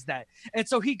realize that. And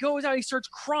so he goes out, he starts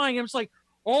crying. And I'm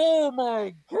oh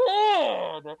my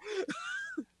God.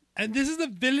 And this is the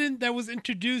villain that was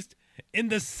introduced in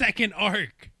the second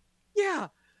arc. Yeah.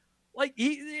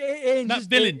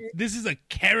 This is a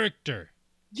character.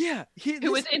 Yeah,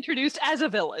 who was introduced as a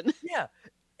villain. Yeah,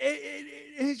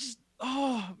 it's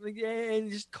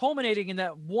just culminating in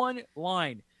that one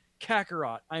line,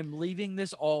 Kakarot, I'm leaving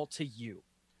this all to you.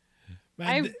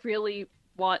 I really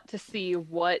want to see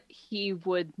what he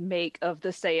would make of the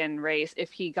Saiyan race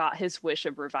if he got his wish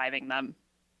of reviving them.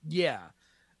 Yeah.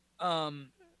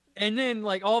 And then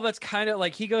like all that's kind of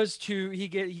like he gets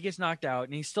knocked out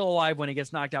and he's still alive when he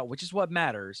gets knocked out, which is what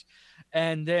matters.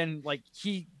 And then like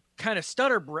he kind of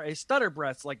stutter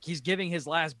breaths like he's giving his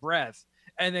last breath,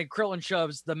 and then Krillin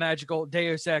shoves the magical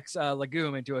Deus Ex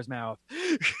legume into his mouth.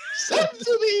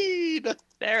 Senzu-bean!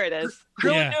 There it is.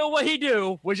 Krillin knew what he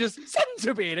do, which is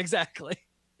Senzu-bean, exactly.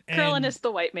 Krillin is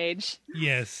the white mage.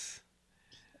 Yes.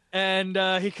 And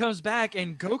he comes back,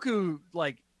 and Goku,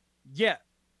 like, yeah,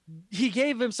 he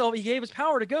gave his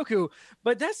power to Goku,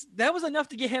 but that was enough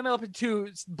to get him up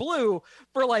into blue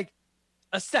for like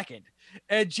a second.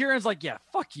 And Jiren's like, yeah,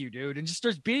 fuck you, dude, and just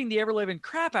starts beating the ever-living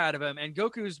crap out of him, and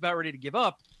Goku's about ready to give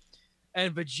up.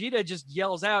 And Vegeta just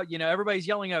yells out, everybody's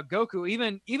yelling out Goku.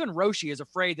 Even Roshi is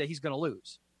afraid that he's going to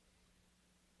lose.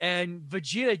 And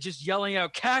Vegeta just yelling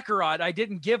out, Kakarot, I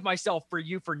didn't give myself for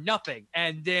you for nothing.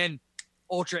 And then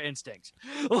Ultra Instinct.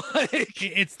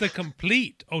 It's the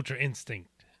complete Ultra Instinct.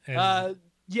 Yeah,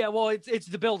 well, it's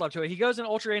the build up to it. He goes in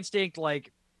Ultra Instinct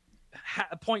like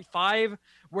 0.5,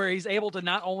 where he's able to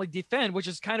not only defend, which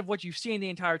is kind of what you've seen the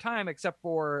entire time, except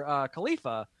for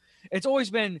Khalifa. It's always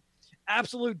been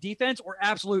absolute defense or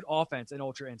absolute offense in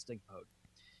Ultra Instinct mode.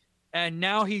 And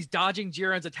now he's dodging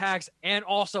Jiren's attacks and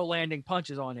also landing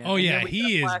punches on him. Oh, yeah,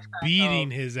 he is beating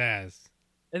his ass.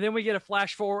 And then we get a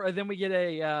flash forward, and then we get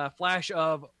a flash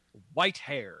of white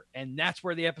hair, and that's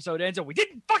where the episode ends. And we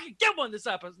didn't fucking get one this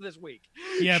week.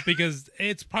 Yeah, because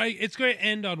it's going to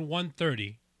end on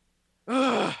 1:30.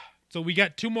 So we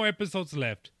got 2 more episodes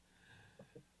left.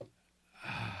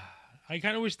 I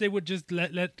kind of wish they would just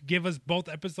give us both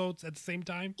episodes at the same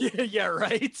time. Yeah,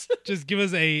 right. Just give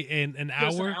us an hour.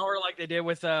 Just an hour like they did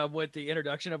with the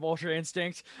introduction of Ultra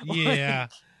Instinct. Yeah.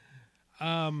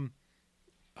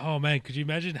 Oh man, could you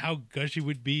imagine how gushy it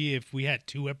would be if we had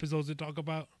 2 episodes to talk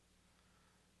about?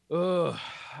 Oh.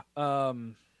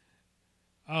 So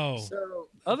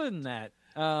other than that,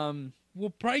 we'll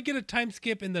probably get a time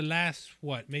skip in the last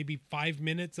maybe 5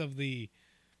 minutes of the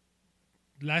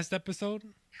last episode.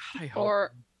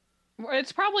 Or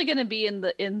it's probably going to be in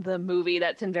the movie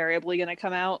that's invariably going to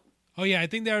come out. Oh yeah, I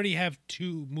think they already have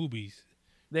 2 movies.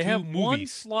 They have one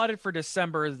slotted for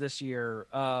December this year,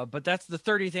 but that's the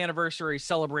 30th anniversary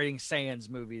celebrating Saiyans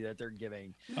movie that they're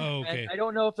giving. Oh, okay. And I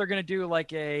don't know if they're going to do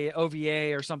like a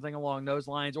OVA or something along those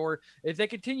lines, or if they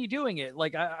continue doing it.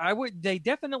 Like they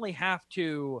definitely have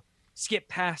to skip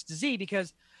past Z,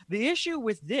 because the issue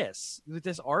with this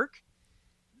arc,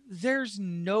 there's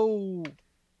no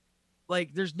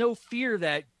fear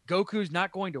that Goku's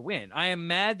not going to win. I am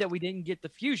mad that we didn't get the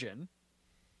fusion.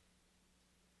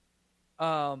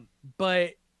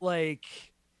 But like,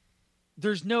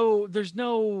 there's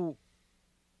no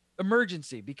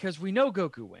emergency, because we know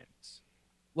Goku wins.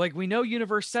 Like, we know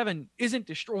Universe 7 isn't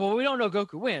destroyed. Well, we don't know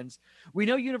Goku wins. We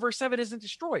know Universe 7 isn't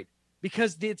destroyed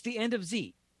because it's the end of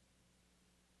Z.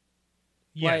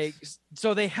 Yes. Like,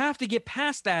 so they have to get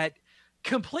past that,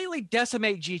 completely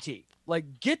decimate GT.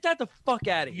 Like, get that the fuck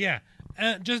out of here.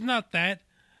 Yeah. Just not that.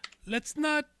 Let's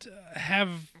not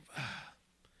have...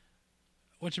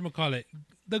 whatchamacallit,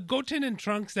 the Goten and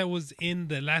Trunks that was in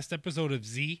the last episode of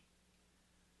Z,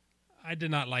 I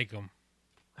did not like them.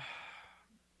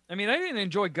 I mean, I didn't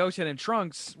enjoy Goten and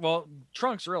Trunks. Well,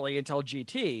 Trunks really until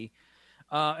GT.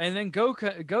 And then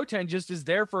Goten just is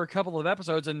there for a couple of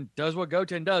episodes and does what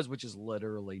Goten does, which is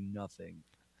literally nothing.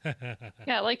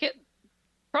 Yeah, like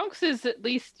Trunks is at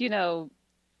least,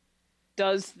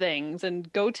 does things,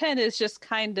 and Goten is just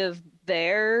kind of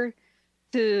there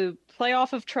to play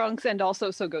off of Trunks, and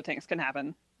also so Gotenks can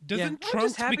happen. Doesn't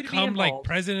Trunks become like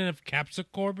president of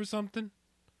Capsicorp or something?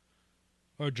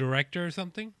 Or director or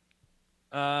something?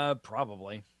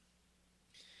 Probably.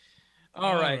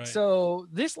 All right. So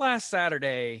this last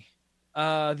Saturday,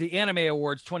 the Anime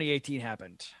Awards 2018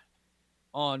 happened,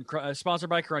 sponsored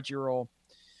by Crunchyroll.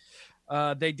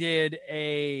 They did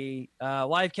a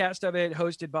live cast of it,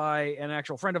 hosted by an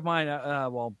actual friend of mine.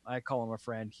 Well, I call him a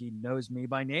friend. He knows me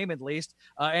by name, at least.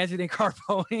 Anthony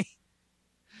Carboni.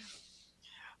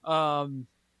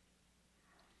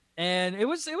 And it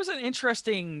was an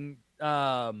interesting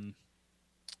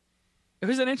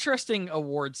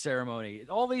award ceremony.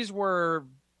 All these were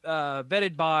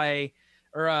vetted by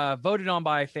or voted on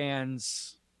by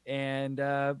fans, and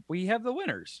we have the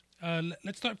winners.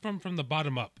 Let's start from the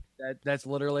bottom up. That's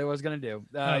literally what I was gonna do.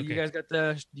 Okay.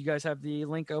 You guys have the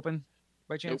link open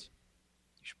by chance? Nope.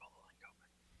 You should pull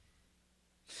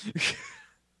the link open.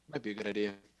 Might be a good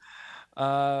idea.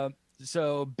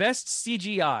 So best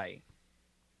CGI.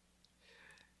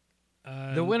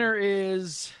 The winner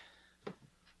is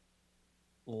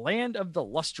Land of the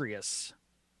Lustrious,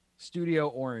 Studio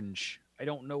Orange. I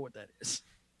don't know what that is.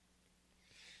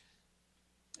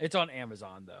 It's on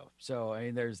Amazon though, so I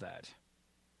mean, there's that.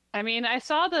 I mean, I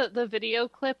saw the video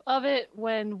clip of it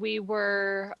when we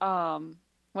were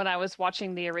when I was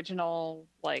watching the original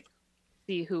like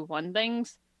See Who Won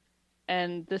things,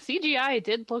 and the CGI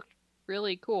did look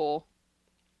really cool.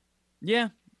 Yeah,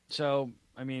 so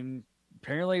I mean,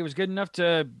 apparently it was good enough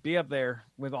to be up there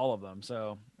with all of them.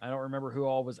 So I don't remember who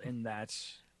all was in that.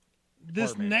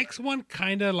 This next one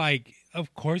kind of like,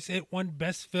 of course, it won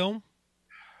Best Film.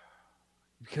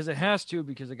 Because it has to,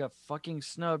 because it got fucking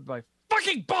snubbed by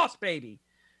fucking Boss Baby.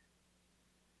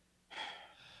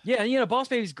 Yeah, you know, Boss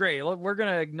Baby's great. Look, we're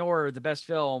going to ignore the best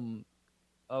film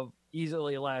of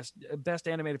best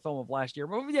animated film of last year.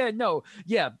 Well,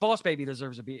 yeah, Boss Baby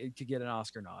deserves to get an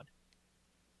Oscar nod.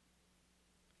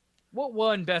 What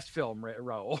won best film,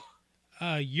 Raul?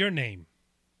 Your Name.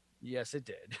 Yes, it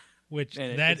did. Which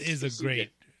that is a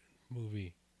great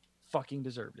movie. Fucking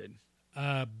deserved it.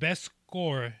 Best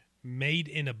score, Made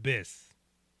in Abyss.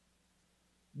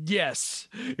 Yes.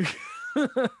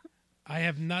 I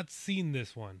have not seen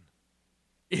this one.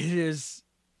 It is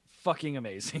fucking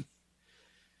amazing.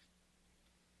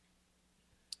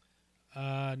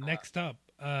 Next up,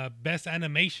 Best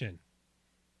Animation.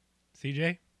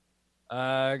 CJ?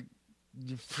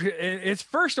 Its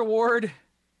first award,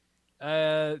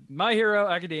 My Hero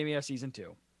Academia Season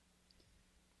 2.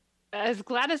 As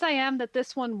glad as I am that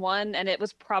this one won, and it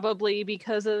was probably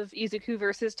because of Izuku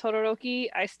versus Todoroki,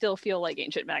 I still feel like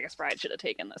Ancient Magus Bride should have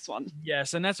taken this one.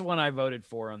 Yes, and that's the one I voted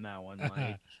for on that one.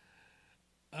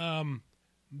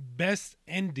 Best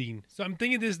ending. So I'm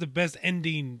thinking this is the best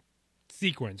ending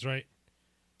sequence, right?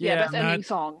 Yeah, best ending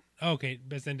song. Okay,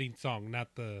 best ending song, not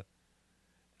the...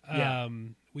 not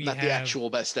the actual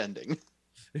best ending.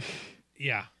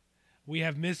 Yeah. We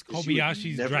have Miss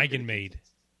Kobayashi's Dragon Maid.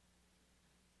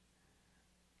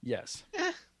 Yes.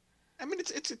 I mean,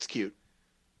 it's cute.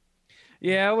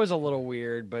 Yeah, it was a little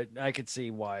weird, but I could see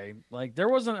why. Like, there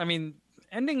wasn't... I mean,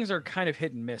 endings are kind of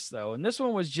hit and miss, though. And this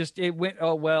one was just... It went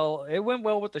well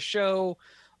with the show.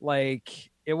 Like,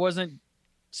 it wasn't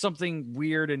something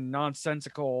weird and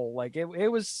nonsensical. Like,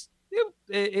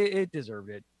 it deserved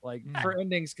it. Like, for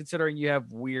endings, considering you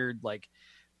have weird, like,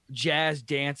 jazz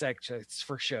dance acts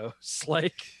for shows.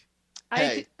 Like...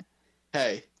 Hey.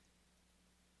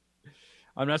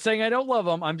 I'm not saying I don't love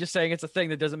them. I'm just saying it's a thing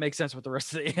that doesn't make sense with the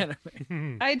rest of the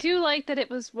anime. I do like that it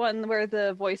was one where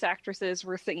the voice actresses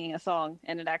were singing a song,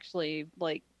 and it actually,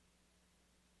 like...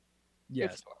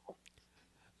 Yes.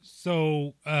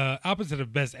 So, opposite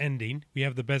of best ending, we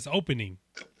have the best opening.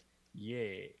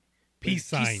 Yeah. Peace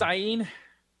Sign.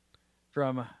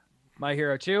 From My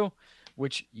Hero 2,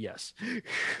 which, yes.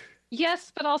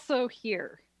 Yes, but also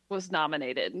Here was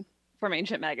nominated from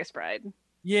Ancient Magus Bride.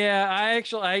 Yeah,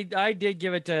 I did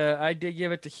give it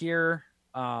to Here.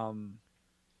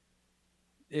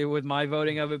 With my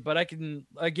voting of it, but I can,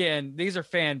 again, these are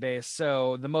fan based,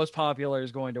 so the most popular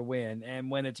is going to win.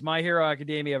 And when it's My Hero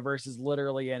Academia versus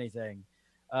literally anything,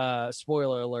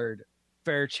 spoiler alert,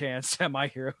 fair chance that My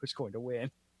Hero is going to win.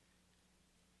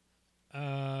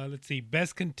 Let's see,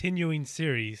 best continuing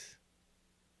series.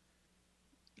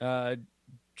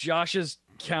 Josh's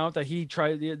count that he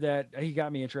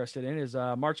got me interested in is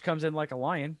March Comes In Like a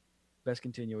Lion, best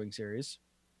continuing series.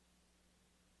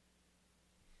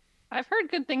 I've heard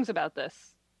good things about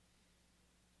this.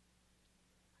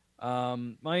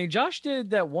 Josh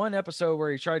did that one episode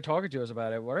where he tried talking to us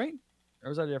about it, right? Or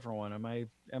was that a different one? Am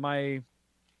I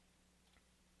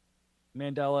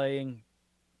Mandelaing?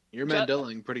 You're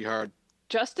Mandelaing pretty hard.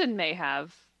 Justin may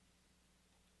have.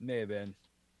 May have been.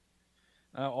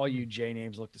 All you J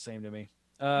names look the same to me.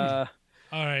 All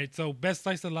right, so best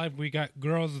slice of life, we got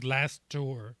Girls Last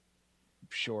Tour.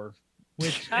 Sure.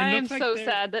 Which I am so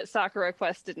sad that Sakura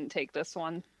Quest didn't take this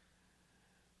one.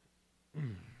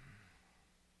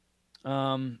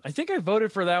 I think I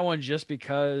voted for that one just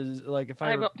because, like,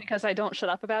 because I don't shut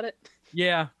up about it.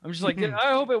 Yeah, I'm just like,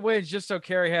 I hope it wins just so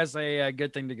Carrie has a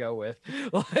good thing to go with.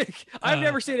 Like, I've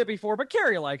never seen it before, but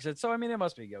Carrie likes it, so I mean, it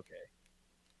must be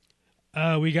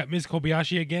okay. We got Ms.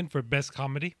 Kobayashi again for best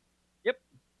comedy. Yep.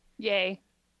 Yay.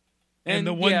 And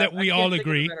the one that we all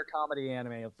agree. Better comedy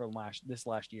anime from this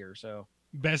last year, so.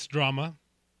 Best drama.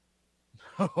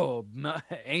 Oh,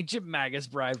 Ancient Magus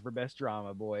Bride for best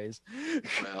drama, boys.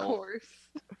 Of course.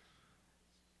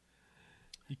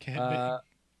 You can't.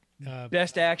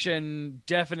 Best action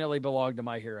definitely belonged to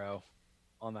My Hero.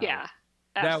 On that. Yeah,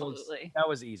 one. absolutely. That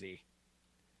was easy.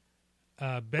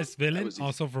 Best villain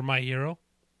also for My Hero.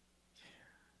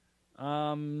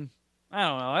 I don't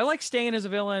know. I like Stain as a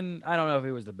villain. I don't know if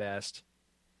he was the best.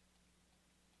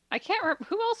 I can't remember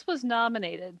who else was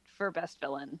nominated for Best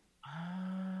Villain.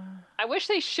 I wish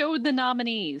they showed the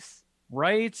nominees.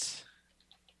 Right.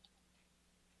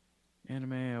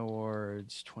 Anime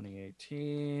Awards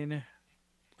 2018.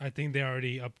 I think they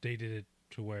already updated it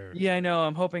to where. Yeah, I know.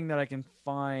 I'm hoping that I can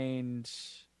find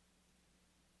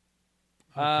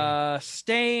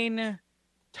Stain,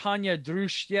 Tanya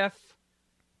Drushchev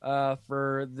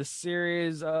for the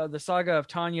series The Saga of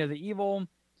Tanya the Evil.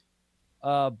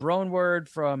 Broneword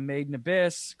from Made in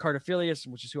Abyss, Cardophilius,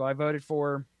 which is who I voted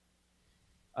for.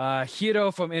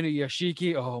 Hiro from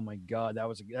Inuyashiki. Oh my god,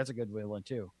 that's a good villain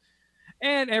too.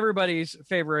 And everybody's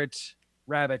favorite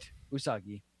rabbit,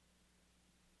 Usagi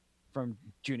from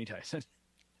Juni Tyson.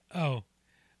 Oh,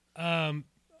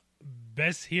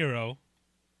 best hero.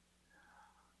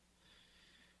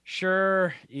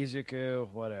 Sure, Izuku,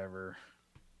 whatever.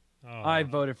 Oh. I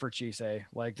voted for Chisei.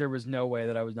 Like, there was no way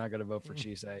that I was not going to vote for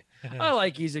Chisei. I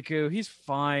like Izuku. He's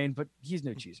fine, but he's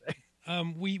no Chisei.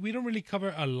 We don't really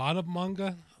cover a lot of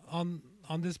manga on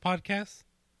this podcast.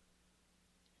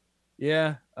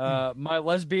 Yeah, my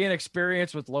lesbian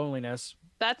experience with loneliness.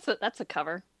 That's a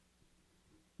cover.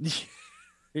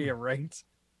 Yeah, right.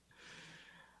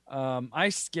 I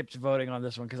skipped voting on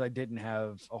this one because I didn't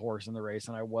have a horse in the race,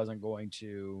 and I wasn't going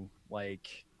to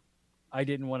I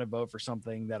didn't want to vote for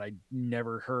something that I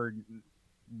never heard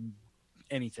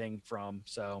anything from.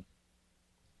 So,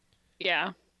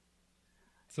 yeah.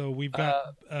 So we've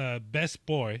got best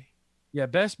boy. Yeah,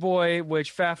 best boy,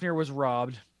 which Fafnir was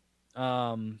robbed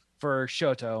for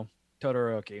Shoto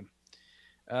Todoroki.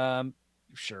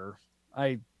 Sure.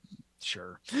 I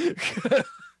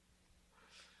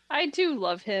do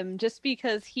love him just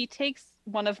because he takes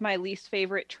one of my least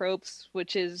favorite tropes,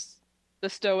 which is the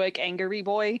stoic angry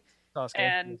boy, Sasuke.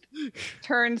 And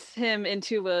turns him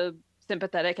into a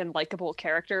sympathetic and likable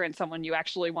character and someone you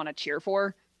actually want to cheer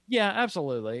for. Yeah,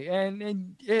 absolutely.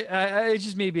 And it's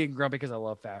just me being grumpy because I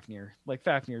love Fafnir. Like,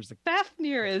 Fafnir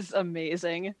is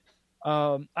amazing.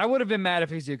 I would have been mad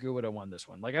if Izuku would have won this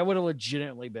one. Like, I would have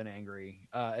legitimately been angry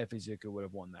if Izuku would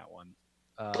have won that one.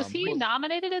 Was he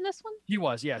nominated in this one? He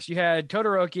was, yes. You had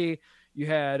Todoroki, you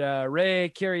had Rei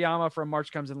Kiriyama from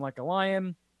March Comes In Like a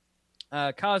Lion,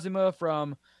 Kazuma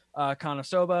from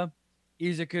Konosuba,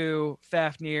 Izuku,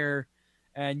 Fafnir,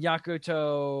 and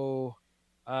Yakuto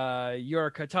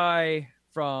Yorikatai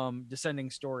from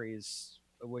Descending Stories,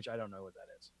 which I don't know what that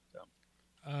is. So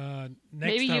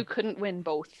maybe you couldn't win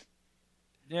both.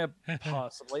 Yeah,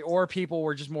 possibly. Or people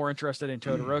were just more interested in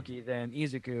Todoroki than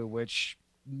Izuku, which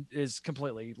is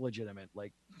completely legitimate.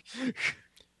 Like,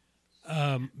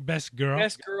 best girl.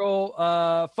 Best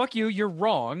girl. Fuck you. You're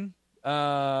wrong.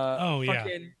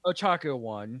 Fucking Otaku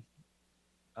won.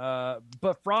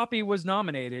 But Froppy was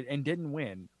nominated and didn't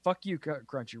win. Fuck you,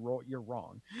 Crunchyroll. You're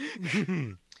wrong.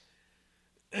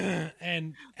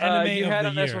 And anime you had of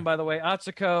on the this year. one, by the way,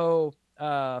 Atsuko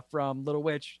from Little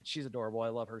Witch. She's adorable. I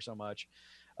love her so much.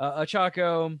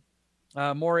 Ochako,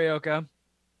 Morioka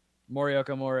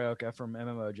from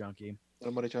MMO Junkie.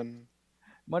 Mori-chan.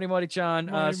 Mori-chan.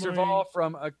 Mori. Serval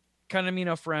from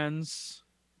Kanamino Friends.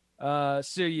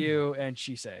 Suyu and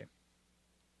Chisei.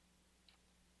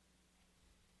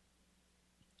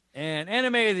 And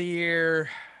anime of the year,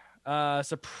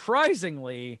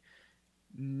 surprisingly,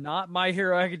 not My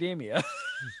Hero Academia,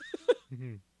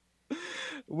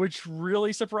 which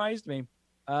really surprised me.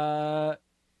 Yeah,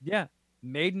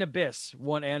 Made in Abyss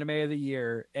won anime of the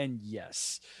year, and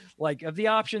yes, like of the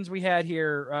options we had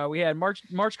here, we had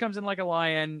March Comes In Like a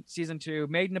Lion, season 2,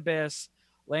 Made in Abyss,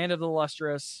 Land of the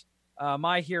Lustrous,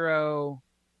 My Hero,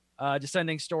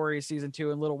 Descending Stories, season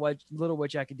 2, and Little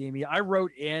Witch Academia. I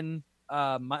wrote in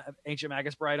my Ancient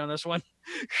Magus Bride on this one.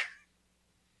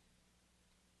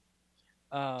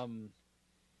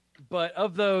 But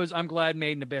of those, I'm glad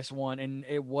Made in Abyss won, and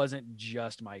it wasn't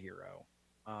just My Hero.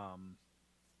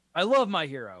 I love My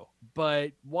Hero,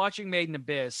 but watching Made in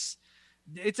Abyss,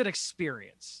 it's an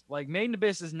experience. Like, Made in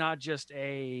Abyss is not just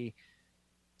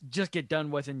get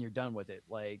done with and you're done with it.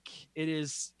 Like,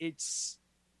 it's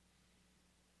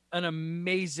an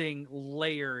amazing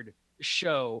layered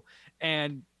show,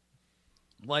 and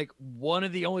like one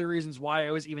of the only reasons why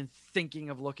I was even thinking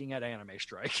of looking at Anime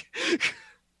Strike.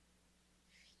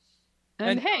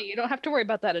 And hey, you don't have to worry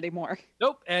about that anymore.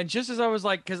 Nope. And just as I was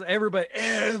like, because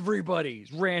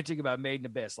everybody's ranting about Made in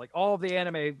Abyss, like all of the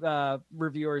anime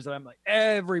reviewers that I'm like,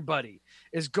 everybody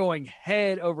is going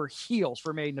head over heels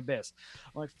for Made in Abyss.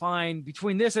 I'm like, fine,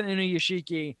 between this and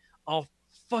Inuyashiki, I'll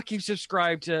fucking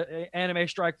subscribe to Anime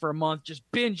Strike for a month, just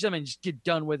binge them and just get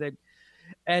done with it.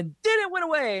 And then it went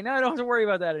away. Now I don't have to worry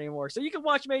about that anymore. So you can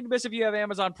watch Made in Abyss if you have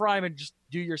Amazon Prime and just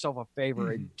do yourself a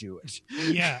favor and do it.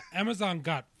 Yeah, Amazon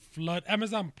got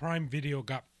Amazon Prime Video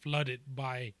got flooded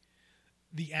by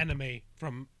the anime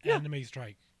from Anime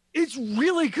Strike. It's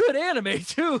really good anime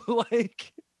too.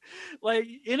 like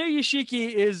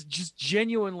Inuyashiki is just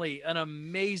genuinely an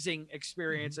amazing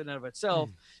experience in and of itself.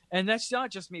 And that's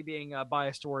not just me being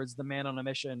biased towards the Man on a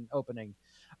Mission opening.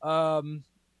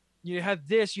 You have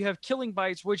this, you have Killing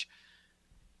Bites, which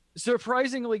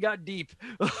surprisingly got deep.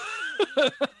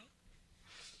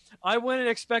 I went in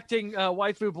expecting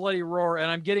waifu bloody roar, and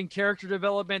I'm getting character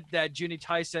development that Juni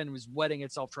Taisen was wetting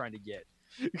itself trying to get.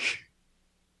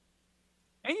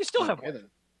 And you still have one.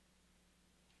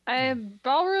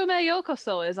 Ballroom e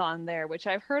Yokoso is on there, which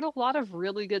I've heard a lot of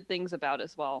really good things about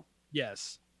as well.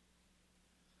 Yes.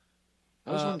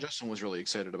 That was one Justin was really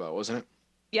excited about, wasn't it?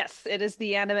 Yes, it is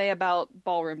the anime about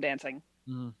ballroom dancing.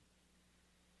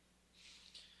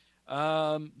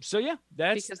 So yeah,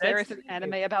 that's there is an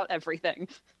anime about everything.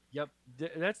 Yep,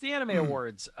 that's the Anime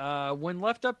Awards. When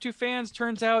left up to fans,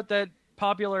 turns out that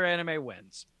popular anime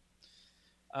wins.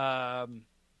 I'm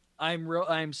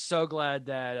so glad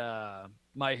that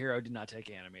My Hero did not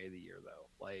take Anime of the Year though.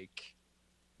 Like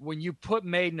when you put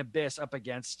Made in Abyss up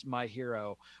against My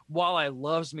Hero, while I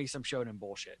loves me some shonen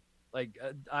bullshit. Like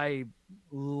I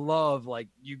love, like,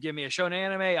 you give me a shonen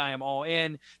anime, I am all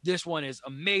in. This one is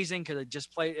amazing because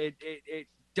it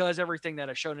does everything that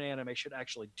a shonen anime should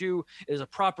actually do. It is a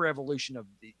proper evolution of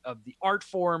the art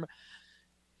form.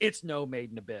 It's no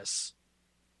Made in Abyss.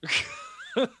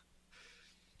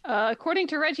 According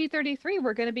to Reggie33,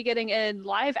 we're going to be getting a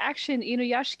live action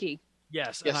Inuyashiki.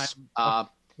 Yes, and I'm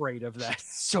afraid of that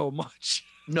so much.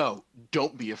 No,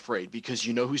 don't be afraid, because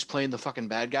you know who's playing the fucking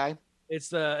bad guy?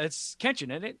 It's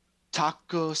Kenshin, isn't it?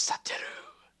 Tako Satoru.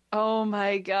 Oh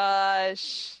my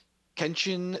gosh.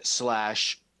 Kenshin /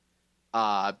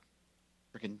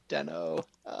 freaking Deno.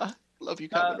 Love you,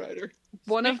 Kamen Rider.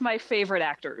 One of my favorite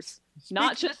actors.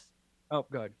 Not just... Oh,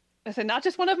 good. I said not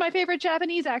just one of my favorite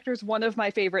Japanese actors, one of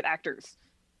my favorite actors.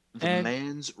 The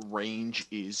man's range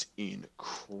is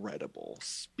incredible.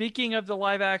 Speaking of the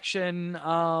live action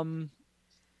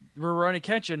Rurouni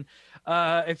Kenshin,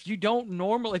 if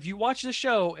you watch the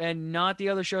show and not the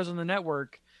other shows on the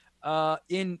network,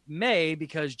 in May,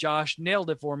 because Josh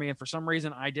nailed it for me and for some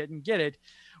reason I didn't get it,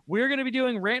 we're going to be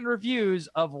doing rant and reviews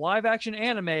of live action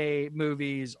anime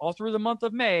movies all through the month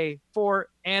of May for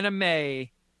Anime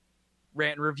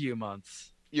Rant and Review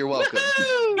Month. You're welcome.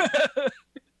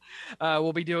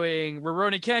 We'll be doing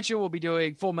Rurouni Kenshin. We'll be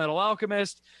doing Full Metal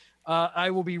Alchemist. I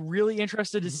will be really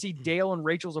interested to see Dale and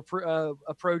Rachel's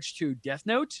approach to Death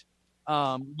Note.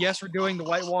 Yes, we're doing the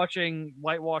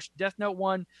whitewashed Death Note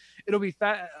one. It'll be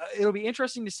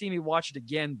interesting to see me watch it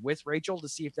again with Rachel to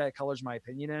see if that colors my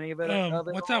opinion any of it.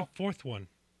 What's that fourth one?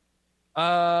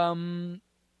 I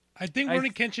think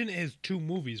Rurouni Kenshin is 2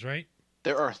 movies, right?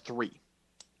 There are 3.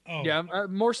 Oh. Yeah,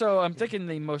 more so. I'm thinking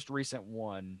the most recent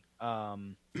one.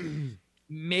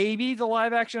 Maybe the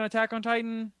live action Attack on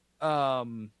Titan.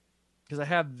 Because I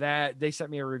have that. They sent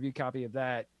me a review copy of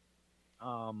that.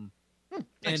 Nice.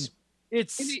 And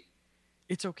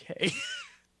it's okay.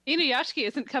 Inuyashiki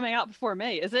isn't coming out before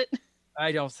May, is it?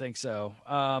 I don't think so.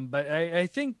 But I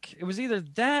think it was either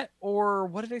that or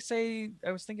what did I say?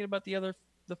 I was thinking about the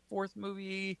 4th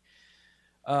movie.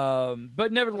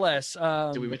 But nevertheless,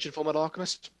 did we mention Full Metal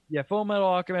Alchemist? Yeah, Full Metal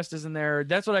Alchemist is in there.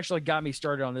 That's what actually got me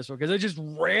started on this one, because it just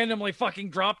randomly fucking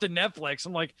dropped to Netflix.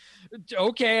 I'm like,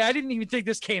 okay, I didn't even think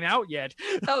this came out yet.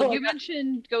 Oh, you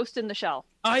mentioned Ghost in the Shell.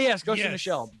 Oh yes, Ghost in the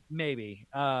Shell, maybe.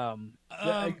 I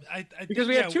because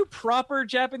we have 2 proper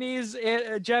Japanese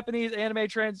anime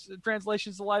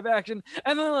translations to live action,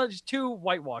 and then there's 2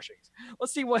 whitewashings.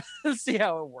 Let's see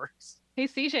how it works. Hey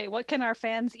CJ, what can our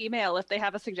fans email if they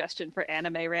have a suggestion for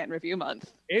Anime Rant Review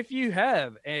Month? If you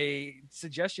have a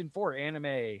suggestion for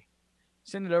anime,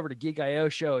 send it over to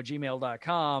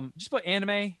geekioshow@gmail.com. Just put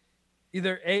anime,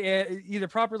 either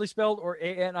properly spelled or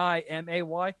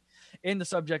ANIMAY in the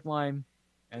subject line.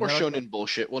 Or shonen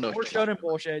bullshit. We'll know. Or shonen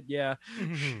bullshit, yeah.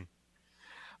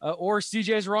 Or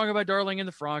CJ's wrong about Darling in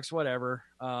the Franxx, whatever.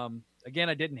 Again,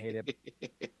 I didn't hate it.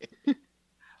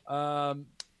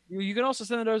 You can also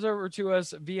send those over to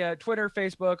us via Twitter,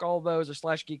 Facebook, all of those are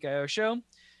 /GeekIO Show.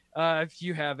 If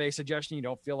you have a suggestion you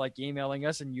don't feel like emailing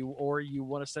us and you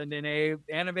want to send in a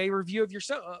anime review of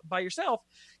yourself by yourself,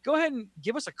 go ahead and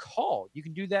give us a call. You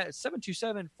can do that at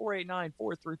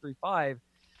 727-489-4335.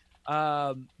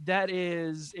 That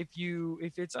is if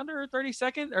it's under 30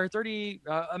 seconds or 30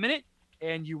 a minute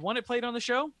and you want it played on the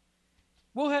show,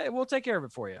 we'll take care of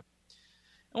it for you.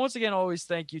 And once again, always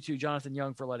thank you to Jonathan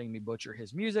Young for letting me butcher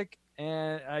his music.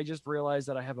 And I just realized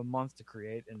that I have a month to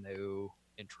create a new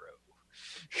intro.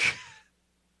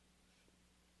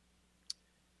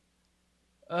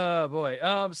 Oh boy.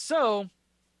 So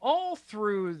all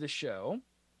through the show,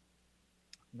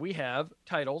 we have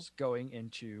titles going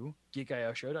into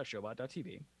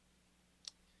geekio.showbot.tv.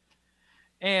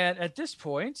 And at this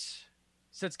point,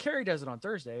 since Carrie does it on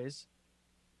Thursdays,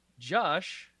 I'm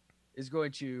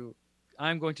going to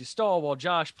stall while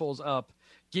Josh pulls up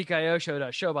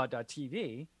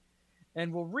geekio.showbot.tv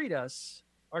and will read us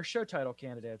our show title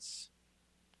candidates,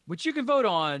 which you can vote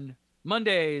on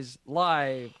Mondays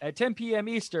live at 10 p.m.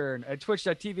 Eastern at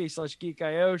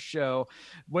twitch.tv/geekio show,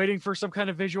 waiting for some kind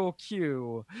of visual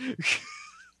cue.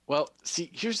 Well,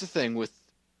 see, here's the thing with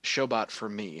Showbot for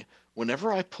me.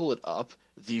 Whenever I pull it up,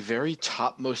 the very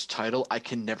topmost title I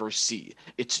can never see.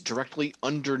 It's directly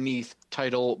underneath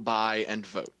title, buy, and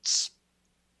votes.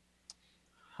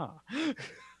 Huh.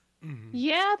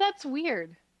 Yeah, that's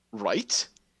weird. Right?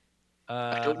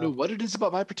 I don't know what it is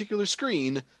about my particular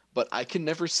screen, but I can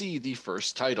never see the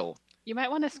first title. You might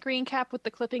want to screen cap with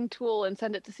the clipping tool and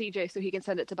send it to CJ so he can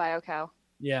send it to BioCow.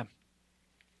 Yeah.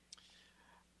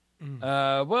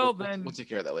 We'll take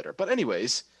care of that later. But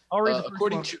anyways, I'll read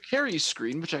according to Carrie's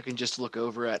screen, which I can just look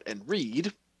over at and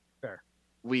read, fair.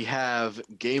 We have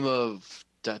Game of ...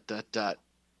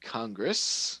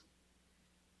 Congress.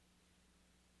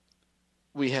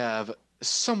 We have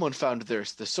Someone Found Their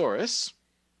Thesaurus.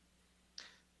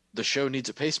 The Show Needs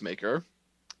a Pacemaker.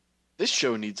 This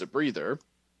Show Needs a Breather.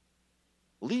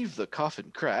 Leave the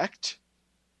Coffin Cracked.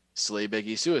 Slay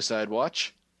Beggy Suicide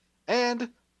Watch. And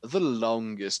The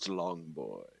Longest Long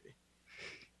Boy.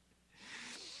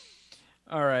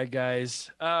 All right,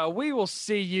 guys. We will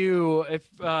see you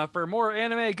for more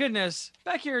anime goodness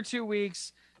back here in 2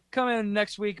 weeks. Come in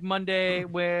next week, Monday,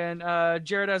 when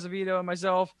Jared Azevedo and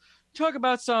myself talk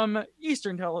about some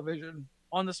Eastern television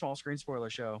on the Small Screen Spoiler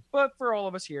Show. But for all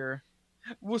of us here,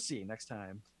 we'll see you next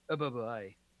time.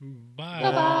 Bye-bye. Bye.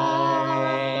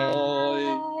 Bye-bye.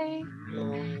 I'll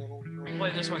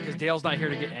play this one because Dale's not here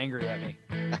to get angry at me.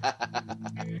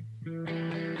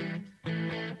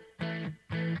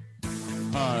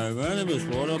 Hi, my name is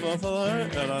Water Buffalo,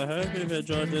 and I hope you've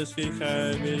enjoyed this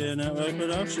Geeko Media Network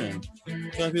production.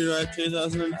 Copyright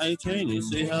 2018. You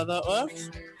see how that works?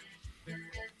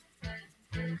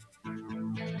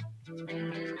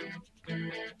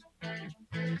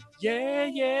 Yeah.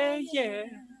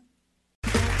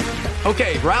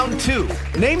 Okay, round two.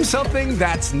 Name something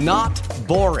that's not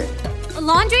boring. A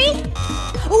laundry?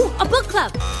 Ooh, a book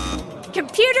club.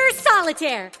 Computer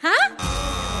solitaire, huh?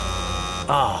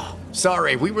 Ah,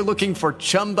 sorry, we were looking for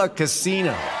Chumba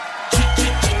Casino.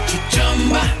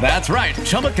 That's right,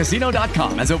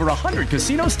 ChumbaCasino.com has over 100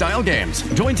 casino-style games.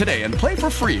 Join today and play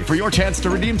for free for your chance to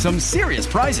redeem some serious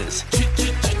prizes.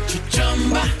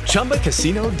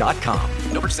 ChumbaCasino.com.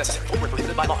 No purchase necessary. Void where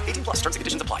prohibited by law. 18+ terms and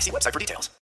conditions apply. See website for details.